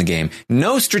capital in the game,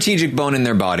 no strategic bone in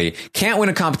their body, can't win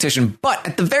a competition, but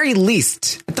at the very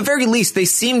least, they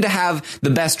seem to have the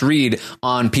best read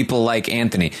on people like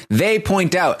Anthony. They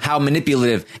point out how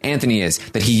manipulative Anthony is,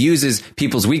 that he uses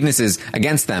people's weaknesses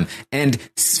against them, and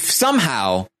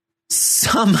somehow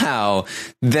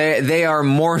they are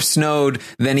more snowed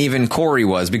than even Corey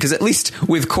was, because at least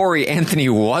with Corey, Anthony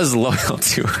was loyal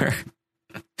to her,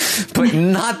 but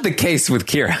not the case with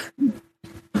Kira.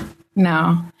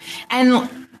 No. And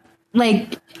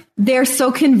like, they're so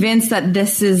convinced that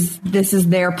this is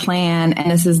their plan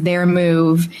and this is their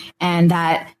move, and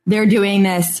that they're doing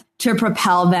this to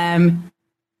propel them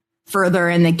further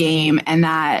in the game, and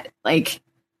that like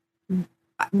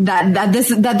that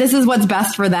this is what's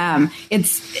best for them. And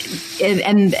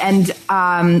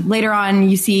later on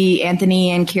you see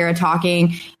Anthony and Kira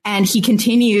talking, and he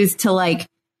continues to like,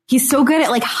 he's so good at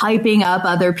like hyping up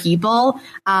other people,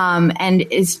 and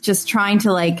is just trying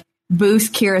to like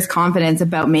boost Kira's confidence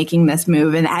about making this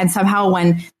move. And somehow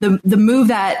when the move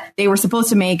that they were supposed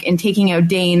to make in taking out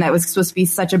Dane, that was supposed to be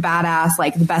such a badass,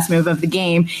 like the best move of the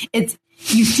game,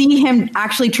 you see him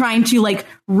actually trying to like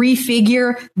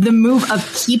refigure the move of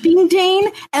keeping Dane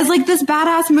as like this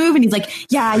badass move. And he's like,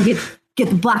 yeah, you get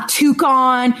the black toque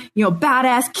on,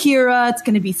 badass Kira. It's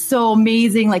going to be so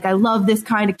amazing. Like, I love this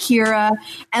kind of Kira.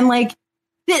 And like,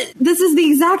 this is the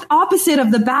exact opposite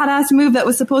of the badass move that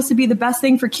was supposed to be the best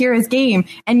thing for Kira's game.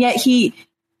 And yet he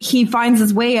finds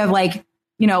his way of like,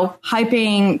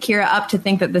 hyping Kira up to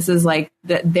think that this is like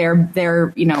their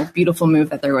beautiful move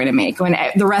that they're going to make. When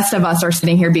the rest of us are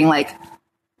sitting here being like,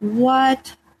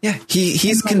 what? Yeah,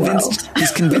 he's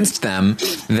convinced them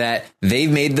that they've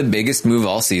made the biggest move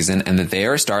all season, and that they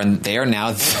are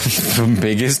now the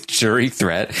biggest jury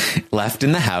threat left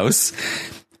in the house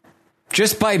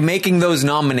just by making those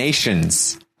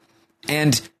nominations.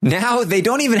 And now they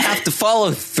don't even have to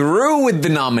follow through with the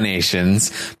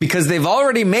nominations because they've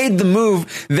already made the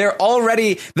move. They're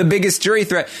already the biggest jury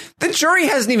threat. The jury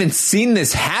hasn't even seen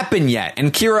this happen yet.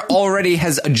 And Kira already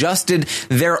has adjusted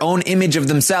their own image of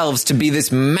themselves to be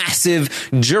this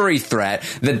massive jury threat,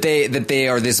 that they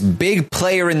are this big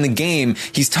player in the game.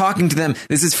 He's talking to them.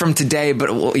 This is from today,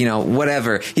 but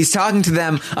whatever. He's talking to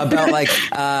them about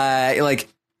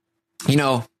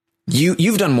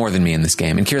You've done more than me in this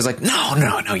game. And Kira's like,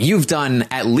 no, you've done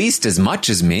at least as much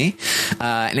as me.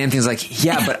 And Anthony's like,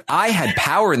 yeah, but I had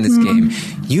power in this game.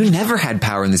 You never had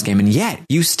power in this game. And yet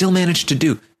you still managed to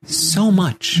do so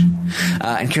much.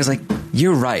 And Kira's like,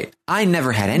 you're right. I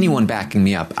never had anyone backing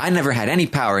me up. I never had any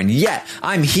power. And yet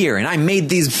I'm here and I made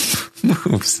these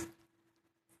moves.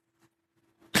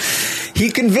 He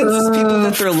convinces people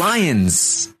that they're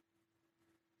lions.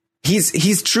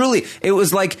 He's truly, it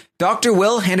was like Dr.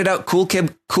 Will handed out cool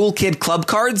kid club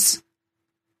cards.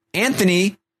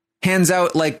 Anthony hands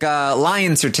out like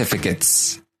lion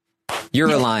certificates. You're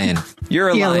a lion. You're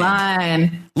a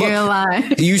lion. Look, you're a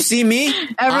lion. You see me?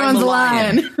 Everyone's I'm a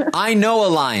lion. I know a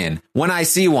lion when I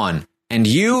see one. And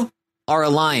you are a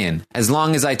lion as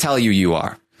long as I tell you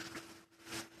are.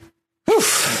 Whew.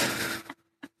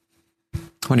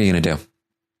 What are you going to do?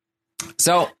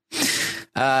 So,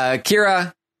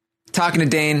 Kira, talking to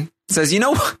Dane, says, you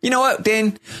know what,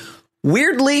 Dane?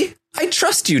 Weirdly, I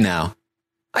trust you now.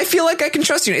 I feel like I can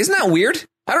trust you. Isn't that weird?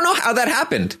 I don't know how that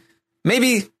happened.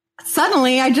 Maybe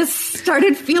suddenly I just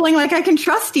started feeling like I can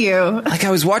trust you. Like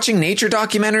I was watching nature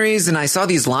documentaries and I saw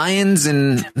these lions,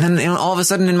 and then all of a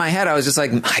sudden in my head I was just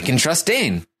like, I can trust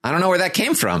Dane. I don't know where that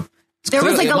came from. There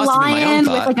was like a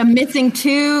lion with like a missing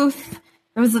tooth.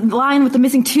 There was a lion with a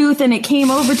missing tooth, and it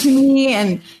came over to me,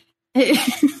 and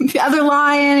the other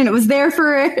lion, and it was there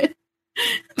for it.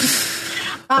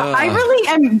 I really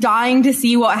am dying to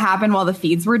see what happened while the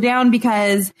feeds were down,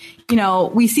 because,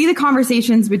 we see the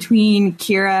conversations between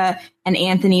Kira and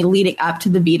Anthony leading up to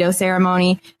the veto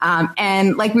ceremony.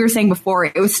 And like we were saying before,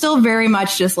 it was still very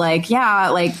much just like,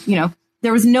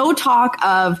 there was no talk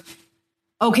of,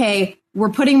 okay, we're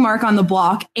putting Mark on the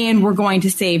block and we're going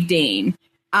to save Dane.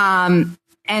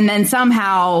 And then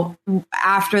somehow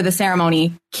after the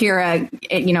ceremony, Kira,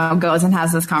 goes and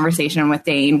has this conversation with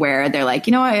Dane where they're like,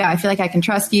 I feel like I can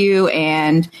trust you.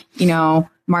 And,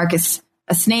 Mark is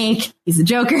a snake. He's a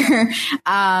joker.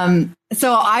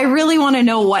 So I really want to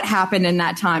know what happened in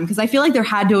that time, because I feel like there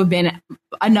had to have been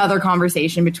another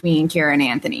conversation between Kira and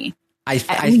Anthony. I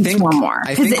least think one more.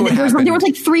 I think what there was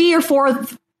like 3 or 4.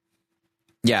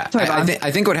 Yeah, Sorry, I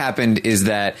think what happened is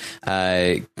that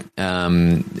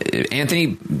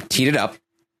Anthony teed it up,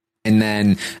 and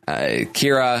then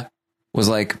Kira was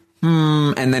like,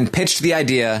 and then pitched the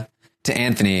idea to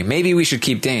Anthony. Maybe we should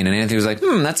keep Dane, and Anthony was like,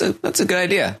 that's a good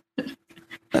idea.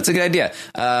 That's a good idea.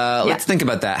 Let's think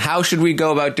about that. How should we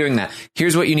go about doing that?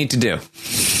 Here's what you need to do.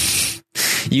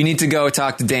 You need to go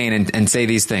talk to Dane and say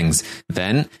these things.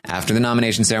 Then, after the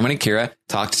nomination ceremony, Kira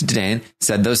talked to Dane,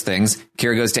 said those things.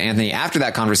 Kira goes to Anthony after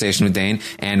that conversation with Dane,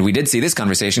 and we did see this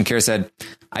conversation. Kira said,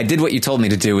 I did what you told me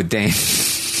to do with Dane.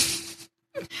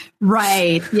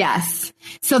 Right, yes.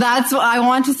 So that's what I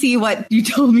want to see what you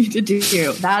told me to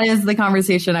do. That is the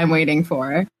conversation I'm waiting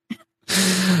for.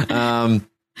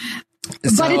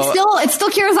 But it's still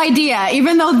Kira's idea,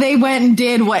 even though they went and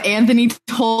did what Anthony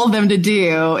told them to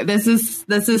do. This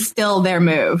is still their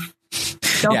move.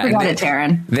 Don't forget it,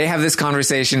 Taryn. They have this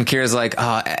conversation. Kira's like,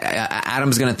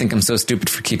 Adam's going to think I'm so stupid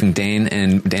for keeping Dane.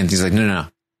 And Anthony's like, no.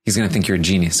 He's going to think you're a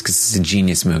genius because it's a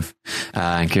genius move.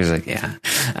 And Kira's like, yeah.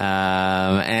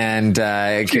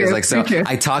 Kira's like, so true.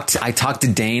 I talked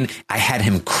to Dane. I had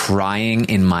him crying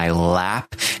in my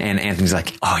lap. And Anthony's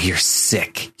like, oh, you're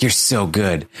sick. You're so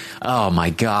good. Oh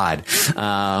my God. It's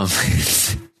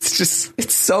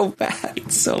so bad.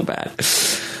 It's so bad.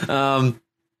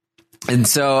 And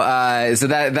so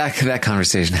that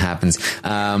conversation happens.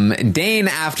 Dane,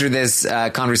 after this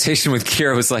conversation with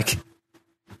Kira, was like,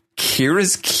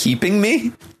 Kira's keeping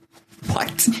me?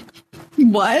 What?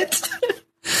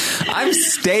 I'm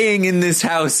staying in this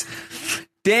house.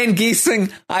 Dan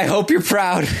Giesling, I hope you're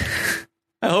proud.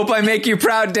 I hope I make you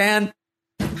proud, Dan.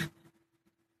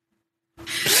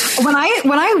 When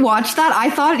I watched that, I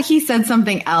thought he said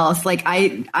something else. Like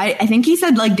I think he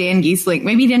said like Dan Giesling.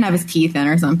 Maybe he didn't have his teeth in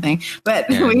or something. But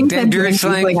when he said Dan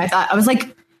Giesling, I was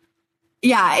like,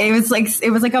 yeah, it was like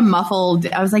a muffled.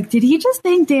 I was like, did he just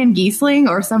thank Dan Giesling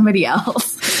or somebody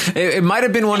else? It might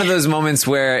have been one of those moments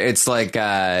where it's like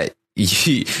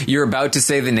you're about to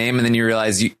say the name and then you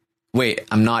realize wait,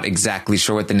 I'm not exactly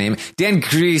sure what the name. Dan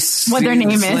Giesling. What their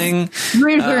name is? There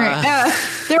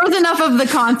was enough of the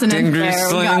consonant there.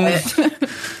 We got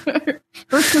it.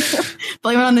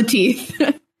 Blame it on the teeth.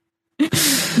 Dan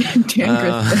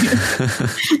Giesling.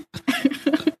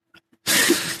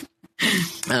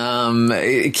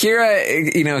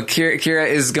 Kira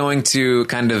is going to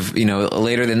kind of,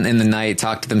 later in the night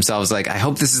talk to themselves like, I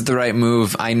hope this is the right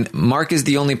move. Mark is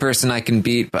the only person I can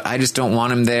beat, but I just don't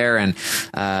want him there. And,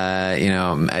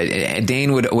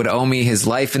 Dane would owe me his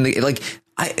life. And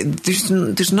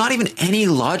there's not even any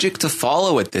logic to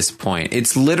follow at this point.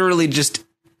 It's literally just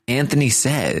Anthony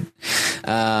said.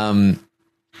 But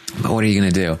what are you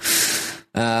going to do?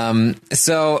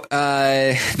 So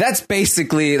that's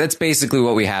basically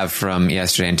what we have from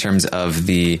yesterday in terms of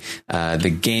the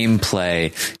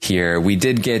gameplay here. We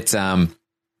did get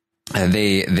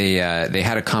they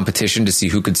had a competition to see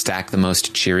who could stack the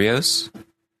most Cheerios.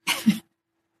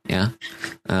 Yeah.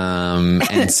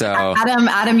 And so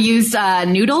Adam used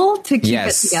noodle to keep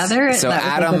it together. So that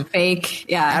Adam, was fake.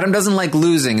 Yeah. Adam doesn't like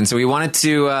losing. And so we wanted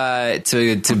to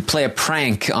play a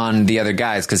prank on the other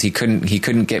guys because he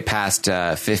couldn't get past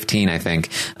 15, I think.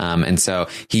 And so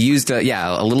he used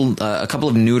a couple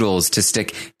of noodles to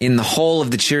stick in the hole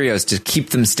of the Cheerios to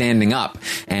keep them standing up.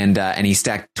 And he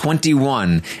stacked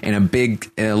 21 in a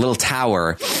little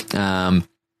tower.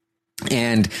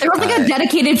 And there was like a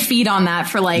dedicated feed on that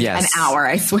for an hour,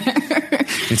 I swear.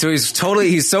 And so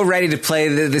he's so ready to play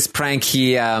this prank.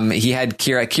 He had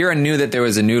Kira knew that there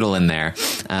was a noodle in there.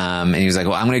 And he was like,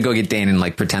 well, I'm going to go get Dane and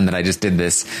pretend that I just did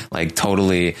this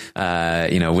totally,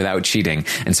 without cheating.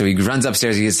 And so he runs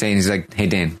upstairs. He's like, hey,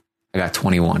 Dane, I got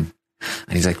 21.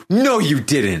 And he's like, no, you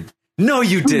didn't. No,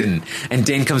 you didn't. And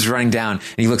Dane comes running down and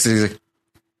he looks at it. He's like,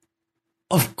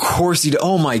 of course you do.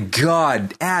 Oh my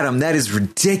God, Adam, that is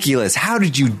ridiculous. How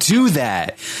did you do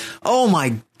that? Oh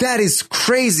my, that is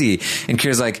crazy. And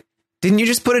Kira's like, didn't you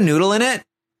just put a noodle in it?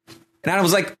 And Adam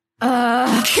was like,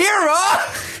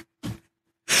 Kira,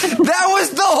 that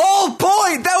was the whole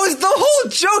point. That was the whole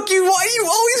joke. Why you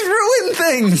always ruin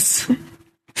things?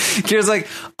 Kira's like,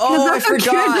 oh, I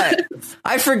forgot.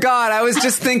 I forgot. I was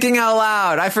just thinking out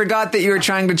loud. I forgot that you were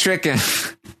trying to trick him.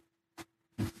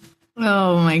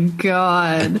 Oh my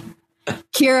God.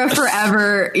 Kira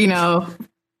forever,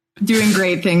 doing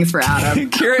great things for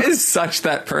Adam. Kira is such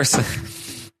that person.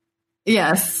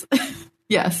 Yes.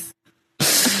 Yes.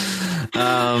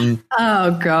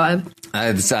 Oh God.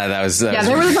 That was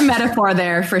there was a metaphor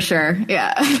there for sure.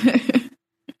 Yeah.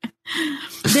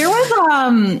 There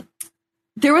was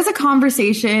there was a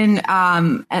conversation,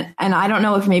 and I don't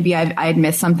know if maybe I'd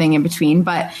missed something in between,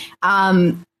 but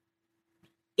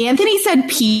Anthony said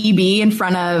PB in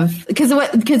front of,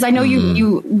 because I know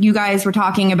you guys were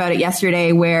talking about it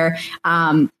yesterday, where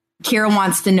Kira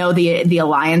wants to know the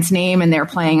alliance name, and they're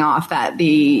playing off that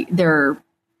there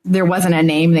wasn't a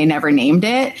name, they never named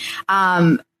it.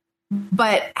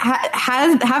 But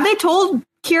have they told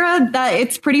Kira that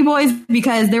it's Pretty Boys?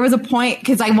 Because there was a point,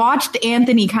 because I watched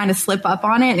Anthony kind of slip up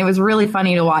on it, and it was really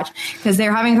funny to watch, because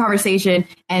they're having a conversation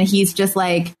and he's just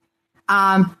like,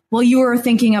 well, you were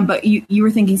thinking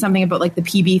something about like the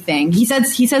PB thing. He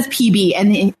says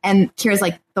PB, and Kira's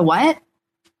like, the what?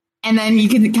 And then you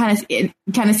can kind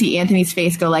of see Anthony's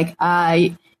face go like,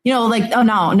 like, oh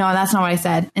no, that's not what I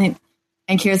said. And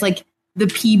Kira's like, the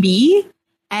PB,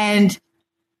 and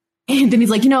Anthony's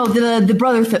like, the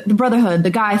brotherhood, the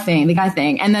guy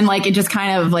thing. And then like, it just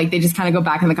kind of like, they just kind of go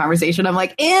back in the conversation. I'm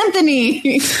like,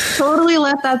 Anthony, totally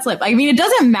let that slip. I mean, it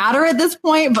doesn't matter at this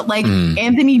point, but like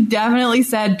Anthony definitely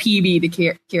said PB to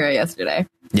Kira yesterday.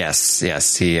 Yes, he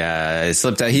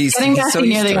slipped out. He's so used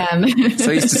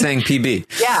so used to saying PB.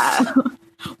 Yeah.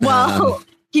 Well,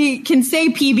 he can say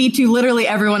PB to literally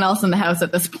everyone else in the house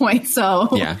at this point. So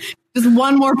yeah, just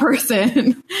one more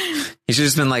person. He should have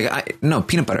just been like, no,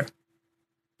 peanut butter.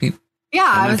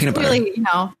 I was peanut really,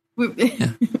 yeah.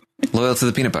 Loyal to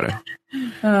the peanut butter.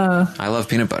 I love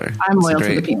peanut butter. I'm loyal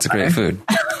to the peanut butter. It's a great food.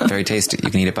 Very tasty. You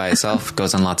can eat it by itself.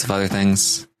 Goes on lots of other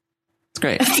things. It's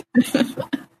great.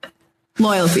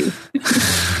 Loyalty.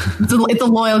 It's a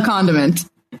loyal condiment.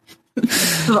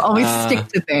 It'll always stick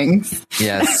to things.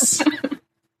 Yes.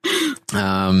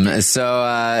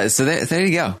 So there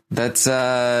you go. That's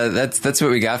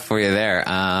what we got for you there.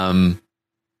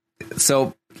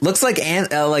 So looks like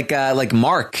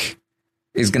Mark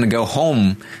is going to go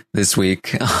home this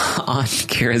week on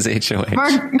Kira's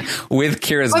HOH with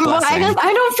Kira's blessing.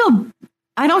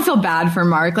 I don't feel bad for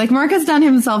Mark. Like, Mark has done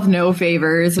himself no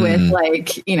favors with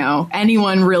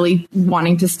anyone really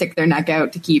wanting to stick their neck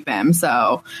out to keep him.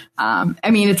 So,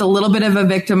 I mean, it's a little bit of a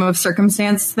victim of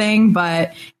circumstance thing,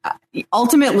 but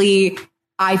ultimately,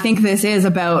 I think this is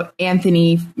about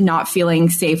Anthony not feeling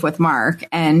safe with Mark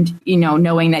and,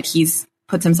 knowing that he's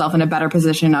puts himself in a better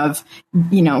position of,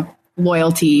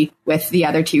 loyalty with the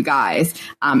other two guys.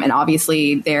 And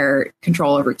obviously their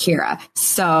control over Kira.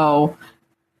 So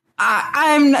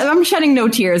I'm shedding no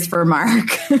tears for Mark.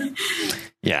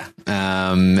 Yeah.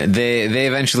 They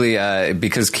eventually,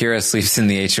 because Kira sleeps in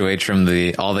the HOH room,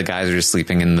 all the guys are just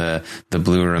sleeping in the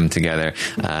blue room together.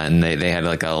 And they had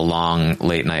like a long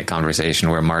late night conversation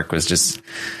where Mark was just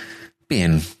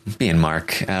being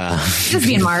Mark. Just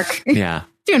being Mark. Yeah.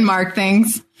 Doing Mark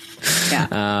things.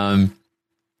 Yeah.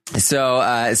 So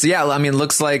yeah, I mean,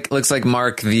 looks like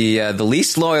Mark, the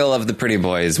least loyal of the Pretty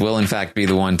Boys, will in fact be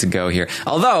the one to go here.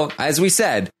 Although, as we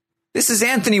said, this is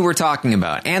Anthony we're talking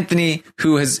about. Anthony,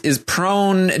 who is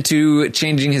prone to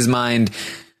changing his mind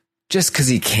just because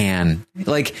he can.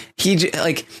 He's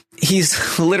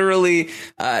literally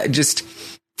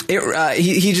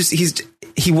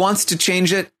he wants to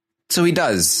change it, so he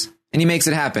does. And he makes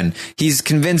it happen. He's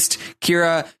convinced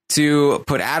Kira to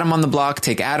put Adam on the block,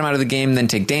 take Adam out of the game, then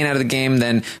take Dane out of the game,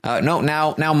 then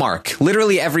now Mark.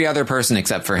 Literally every other person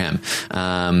except for him.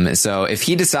 So if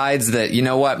he decides that, you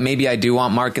know what, maybe I do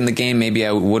want Mark in the game, maybe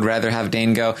I would rather have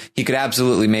Dane go, he could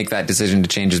absolutely make that decision to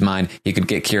change his mind. He could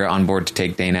get Kira on board to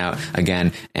take Dane out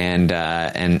again, and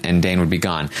Dane would be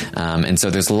gone. And so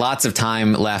there's lots of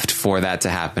time left for that to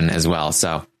happen as well.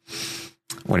 So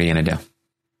what are you going to do?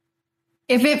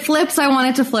 If it flips, I want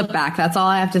it to flip back. That's all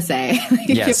I have to say.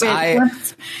 Yes,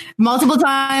 flips multiple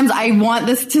times. I want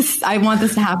this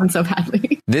to happen so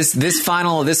badly. Because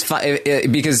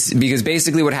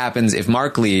basically what happens if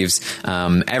Mark leaves,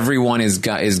 everyone is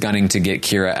gunning to get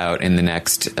Kira out in the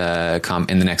next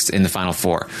in the final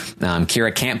four.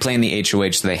 Kira can't play in the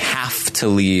HOH, so they have to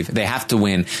leave. They have to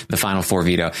win the final four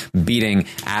veto, beating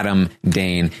Adam,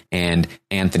 Dane, and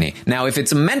Anthony. Now, if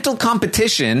it's a mental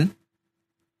competition,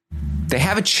 they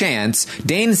have a chance.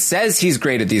 Dane says he's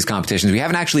great at these competitions. We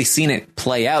haven't actually seen it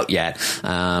play out yet.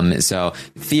 So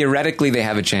theoretically they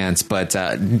have a chance, but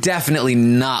definitely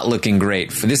not looking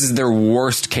great. This is their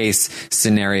worst case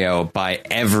scenario by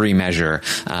every measure.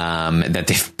 That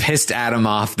they've pissed Adam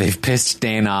off, they've pissed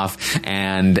Dane off,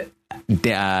 and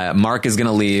Mark is going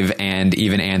to leave, and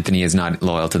even Anthony is not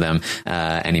loyal to them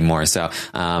anymore. So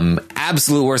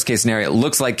absolute worst case scenario. It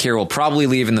looks like Kira will probably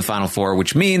leave in the final four,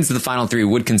 which means the final three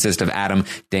would consist of Adam,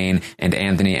 Dane, and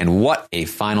Anthony. And what a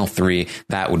final three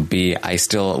that would be. I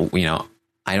still,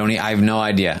 I have no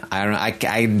idea.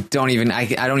 I don't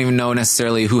even know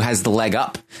necessarily who has the leg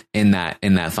up in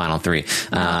that final three,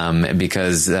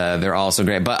 because they're all so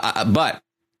great. But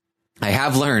I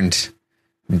have learned,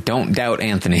 don't doubt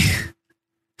Anthony.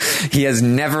 He has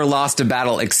never lost a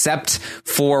battle except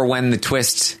for when the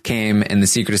twist came and the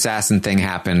Secret Assassin thing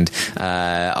happened.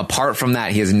 Apart from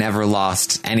that, he has never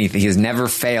lost anything. He has never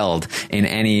failed in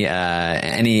any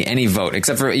vote,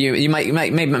 except for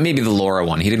maybe the Laura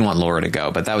one. He didn't want Laura to go,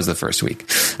 but that was the first week.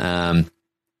 So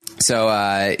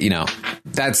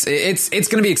that's it's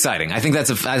going to be exciting. I think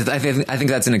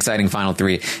that's an exciting final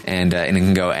three, and it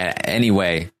can go any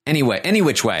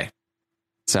which way.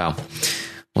 So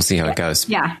we'll see how it goes.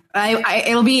 Yeah,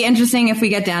 it'll be interesting if we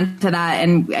get down to that,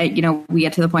 and we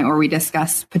get to the point where we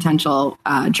discuss potential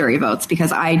jury votes,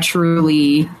 because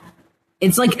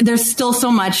it's like there's still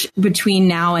so much between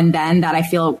now and then that I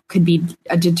feel could be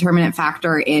a determinant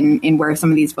factor in where some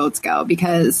of these votes go,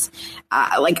 because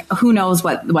who knows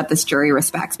what this jury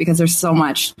respects, because there's so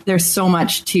much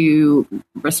to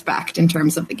respect in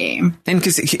terms of the game. And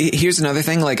because here's another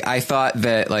thing, I thought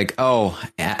that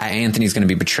Anthony's going to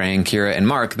be betraying Kira and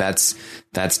Mark. That's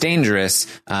dangerous.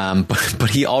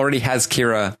 But he already has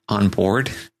Kira on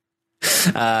board.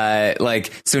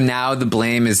 So now the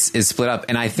blame is split up,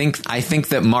 and I think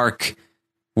that Mark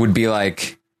would be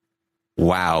like,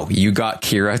 wow, you got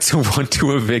Kira to want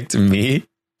to evict me?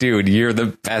 Dude, you're the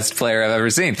best player I've ever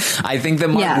seen. I think that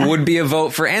Mark would be a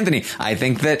vote for Anthony. I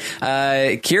think that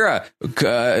Kira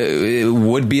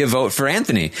would be a vote for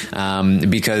Anthony,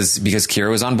 because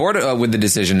Kira was on board with the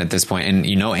decision at this point, and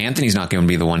Anthony's not going to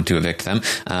be the one to evict them.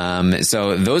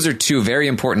 So those are two very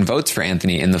important votes for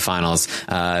Anthony in the finals,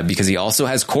 because he also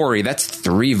has Corey. That's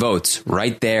 3 votes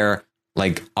right there,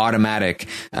 automatic.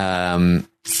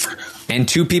 And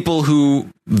 2 people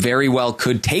who very well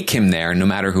could take him there no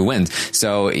matter who wins.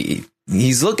 So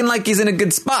he's looking like he's in a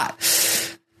good spot.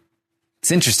 It's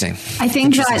interesting. I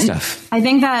think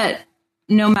that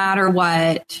no matter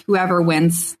what, whoever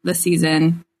wins the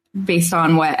season, based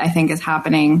on what I think is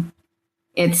happening,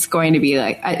 it's going to be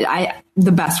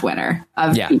the best winner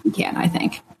of BBCAN, I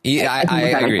think. Yeah, I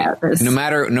agree. No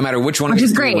matter which one of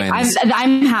these 3 wins.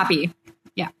 I'm happy.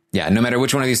 Yeah. Yeah, no matter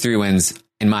which one of these 3 wins,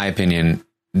 in my opinion,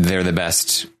 they're the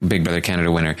best Big Brother Canada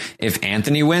winner. If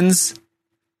Anthony wins,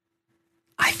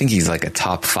 I think he's a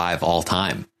top 5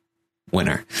 all-time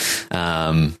winner.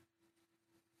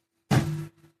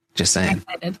 Just saying. I'm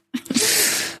excited.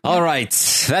 All right.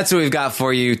 That's what we've got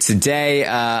for you today.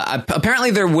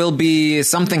 Apparently there will be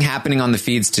something happening on the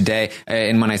feeds today.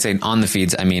 And when I say on the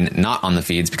feeds, I mean not on the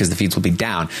feeds, because the feeds will be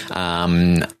down.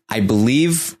 I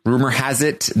believe, rumor has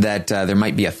it, that there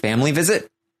might be a family visit.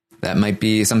 That might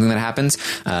be something that happens.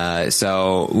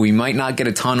 So we might not get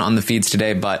a ton on the feeds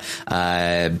today, but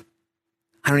I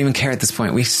don't even care at this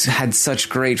point. We've had such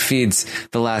great feeds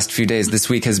the last few days. This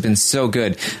week has been so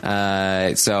good.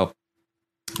 So,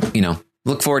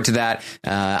 look forward to that.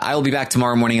 I will be back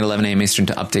tomorrow morning at 11 a.m. Eastern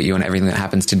to update you on everything that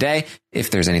happens today, if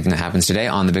there's anything that happens today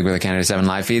on the Big Brother Canada 7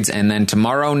 live feeds. And then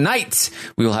tomorrow night,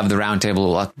 we will have the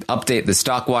roundtable. We'll update the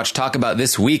Stock Watch, talk about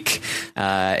this week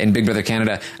in Big Brother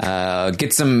Canada,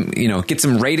 get some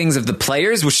ratings of the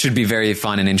players, which should be very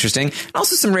fun and interesting, and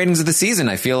also some ratings of the season.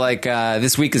 I feel like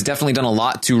this week has definitely done a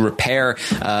lot to repair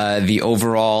the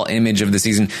overall image of the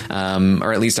season,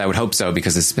 or at least I would hope so,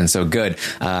 because it's been so good.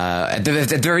 At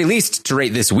the very least, to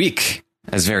rate this week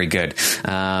as very good.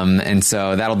 And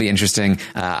so that'll be interesting.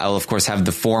 I'll of course have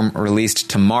the form released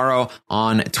tomorrow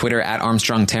on Twitter at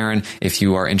Armstrong Taryn. If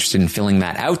you are interested in filling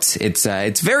that out, it's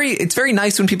very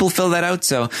nice when people fill that out.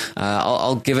 So,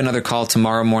 I'll give another call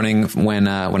tomorrow morning when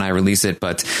I release it.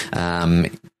 But,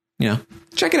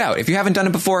 check it out. If you haven't done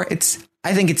it before,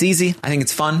 I think it's easy. I think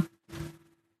it's fun.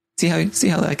 See how you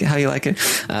like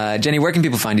it. Jenny, where can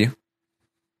people find you?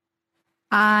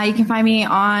 You can find me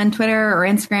on Twitter or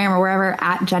Instagram or wherever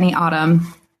at Jenny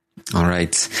Autumn. All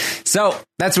right. So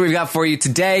that's what we've got for you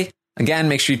today. Again,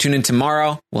 make sure you tune in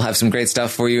tomorrow. We'll have some great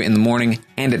stuff for you in the morning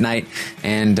and at night.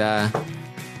 And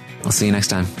I'll see you next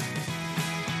time.